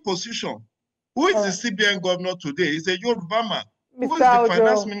to key position. Who is the CBN governor today? He's a Yoruba man. Who is the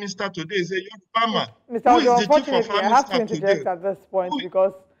finance minister today? Is a Yoruba man. Mr. Ojo, unfortunately, I have to today? interject at this point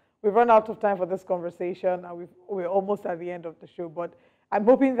because we've run out of time for this conversation and we're almost at the end of the show. But I'm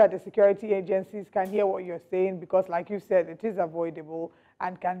hoping that the security agencies can hear what you're saying because, like you said, it is avoidable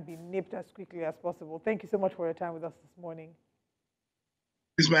and can be nipped as quickly as possible. Thank you so much for your time with us this morning.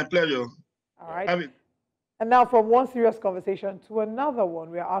 It's my pleasure. All right. And now from one serious conversation to another one,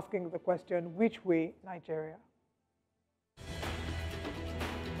 we are asking the question, which way Nigeria?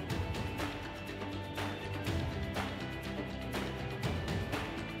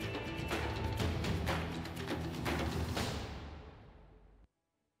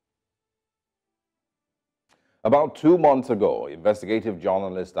 About 2 months ago, investigative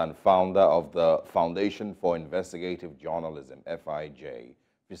journalist and founder of the Foundation for Investigative Journalism, FIJ,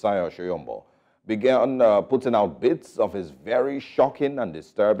 Fisayo Shoyombo, began putting out bits of his very shocking and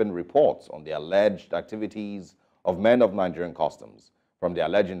disturbing reports on the alleged activities of men of Nigerian customs, from the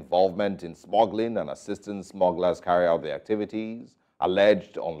alleged involvement in smuggling and assisting smugglers carry out their activities,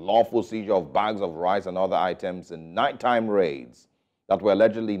 alleged unlawful seizure of bags of rice and other items in nighttime raids that were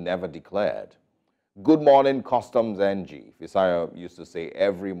allegedly never declared. Good morning, Customs NG, Fisayo used to say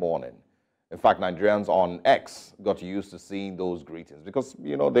every morning. In fact, Nigerians on X got used to seeing those greetings because,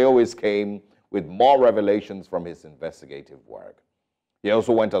 you know, they always came with more revelations from his investigative work. He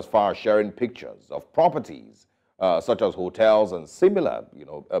also went as far as sharing pictures of properties, such as hotels and similar,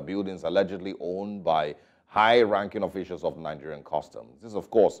 buildings allegedly owned by high-ranking officials of Nigerian customs. This, of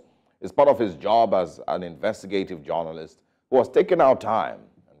course, is part of his job as an investigative journalist who has taken out time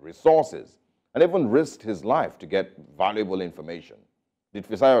and resources and even risked his life to get valuable information. Did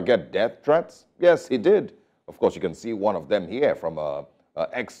Fisayo get death threats? Yes, he did. Of course, you can see one of them here from a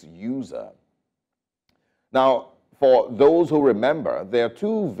ex-user. Now, for those who remember, there are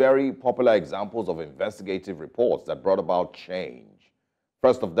 2 very popular examples of investigative reports that brought about change.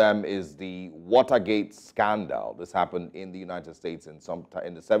 First of them is the Watergate scandal. This happened in the United States in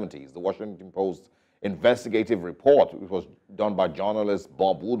the 70s. The Washington Post investigative report, which was done by journalists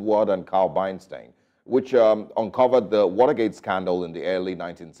Bob Woodward and Carl Beinstein, which uncovered the Watergate scandal in the early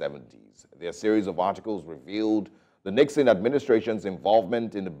 1970s. Their series of articles revealed the Nixon administration's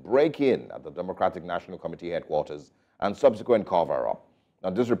involvement in the break-in at the Democratic National Committee headquarters and subsequent cover-up. Now,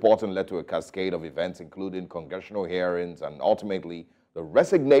 this reporting led to a cascade of events, including congressional hearings and ultimately the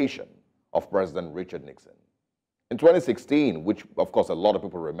resignation of President Richard Nixon. In 2016, which, of course, a lot of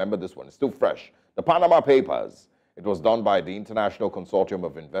people remember this one, it's still fresh, the Panama Papers. It was done by the International Consortium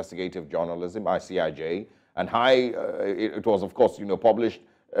of Investigative Journalism, ICIJ, and it was, of course, published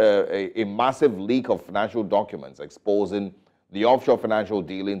a massive leak of financial documents exposing the offshore financial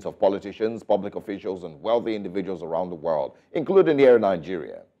dealings of politicians, public officials, and wealthy individuals around the world, including here in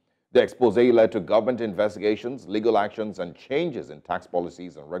Nigeria. The expose led to government investigations, legal actions, and changes in tax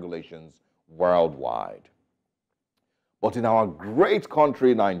policies and regulations worldwide. But in our great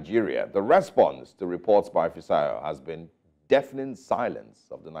country, Nigeria, the response to reports by Afiesere has been deafening silence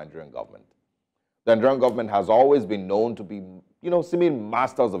of the Nigerian government. The Nigerian government has always been known to be, seeming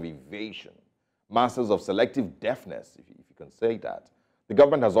masters of evasion, masters of selective deafness, if you can say that. The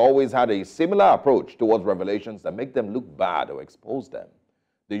government has always had a similar approach towards revelations that make them look bad or expose them.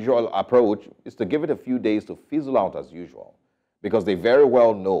 The usual approach is to give it a few days to fizzle out as usual, because they very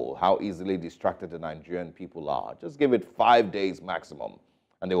well know how easily distracted the Nigerian people are. Just give it 5 days maximum,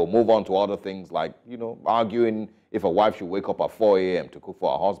 and they will move on to other things like, arguing if a wife should wake up at 4 a.m. to cook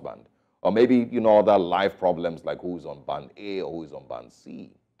for her husband, or maybe, other life problems like who is on band A or who is on band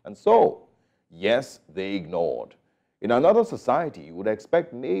C. And so, yes, they ignored. In another society, you would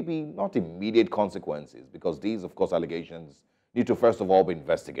expect maybe not immediate consequences, because these, of course, allegations need to first of all be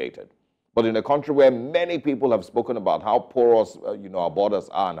investigated. But in a country where many people have spoken about how porous, our borders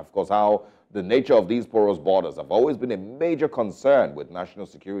are, and of course how the nature of these porous borders have always been a major concern with national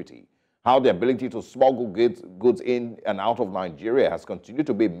security, how the ability to smuggle goods in and out of Nigeria has continued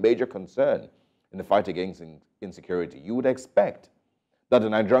to be a major concern in the fight against insecurity, you would expect that the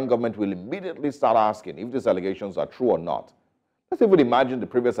Nigerian government will immediately start asking if these allegations are true or not. Let's even imagine the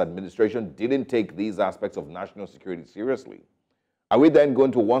previous administration didn't take these aspects of national security seriously. Are we then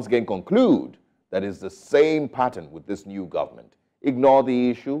going to once again conclude that it's the same pattern with this new government? Ignore the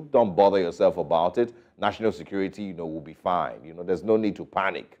issue, don't bother yourself about it. National security, will be fine. There's no need to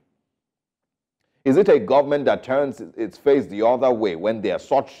panic. Is it a government that turns its face the other way when there are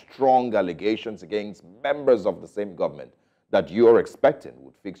such strong allegations against members of the same government that you're expecting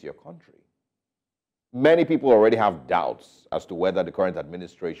would fix your country? Many people already have doubts as to whether the current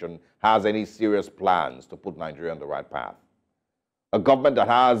administration has any serious plans to put Nigeria on the right path. A government that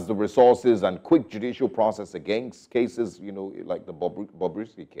has the resources and quick judicial process against cases, like the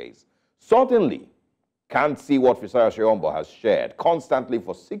Bobrisky case, certainly can't see what Afiesere has shared constantly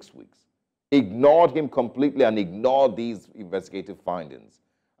for 6 weeks, ignored him completely and ignored these investigative findings.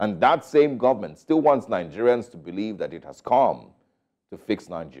 And that same government still wants Nigerians to believe that it has come to fix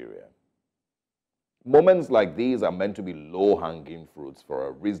Nigeria. Moments like these are meant to be low-hanging fruits for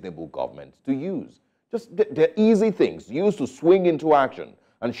a reasonable government to use. They're easy things used to swing into action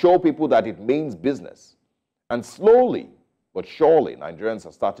and show people that it means business. And slowly but surely, Nigerians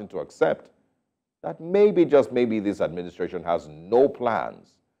are starting to accept that maybe, just maybe, this administration has no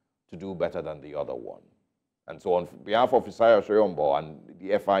plans to do better than the other one. And so on behalf of Afiesere and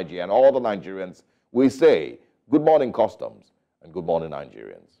the FIG and all the Nigerians, we say good morning, Customs, and good morning,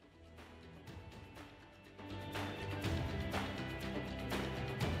 Nigerians.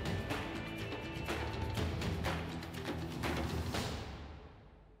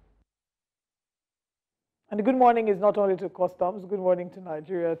 And the good morning is not only to Customs, good morning to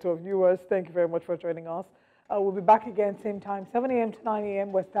Nigeria, to our viewers. Thank you very much for joining us. We'll be back again same time, 7 a.m. to 9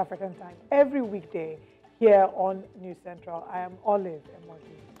 a.m. West African time, every weekday here on News Central. I am Emodi.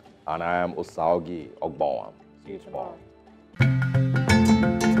 And I am Osarogie Ogbonmwan. See you tomorrow.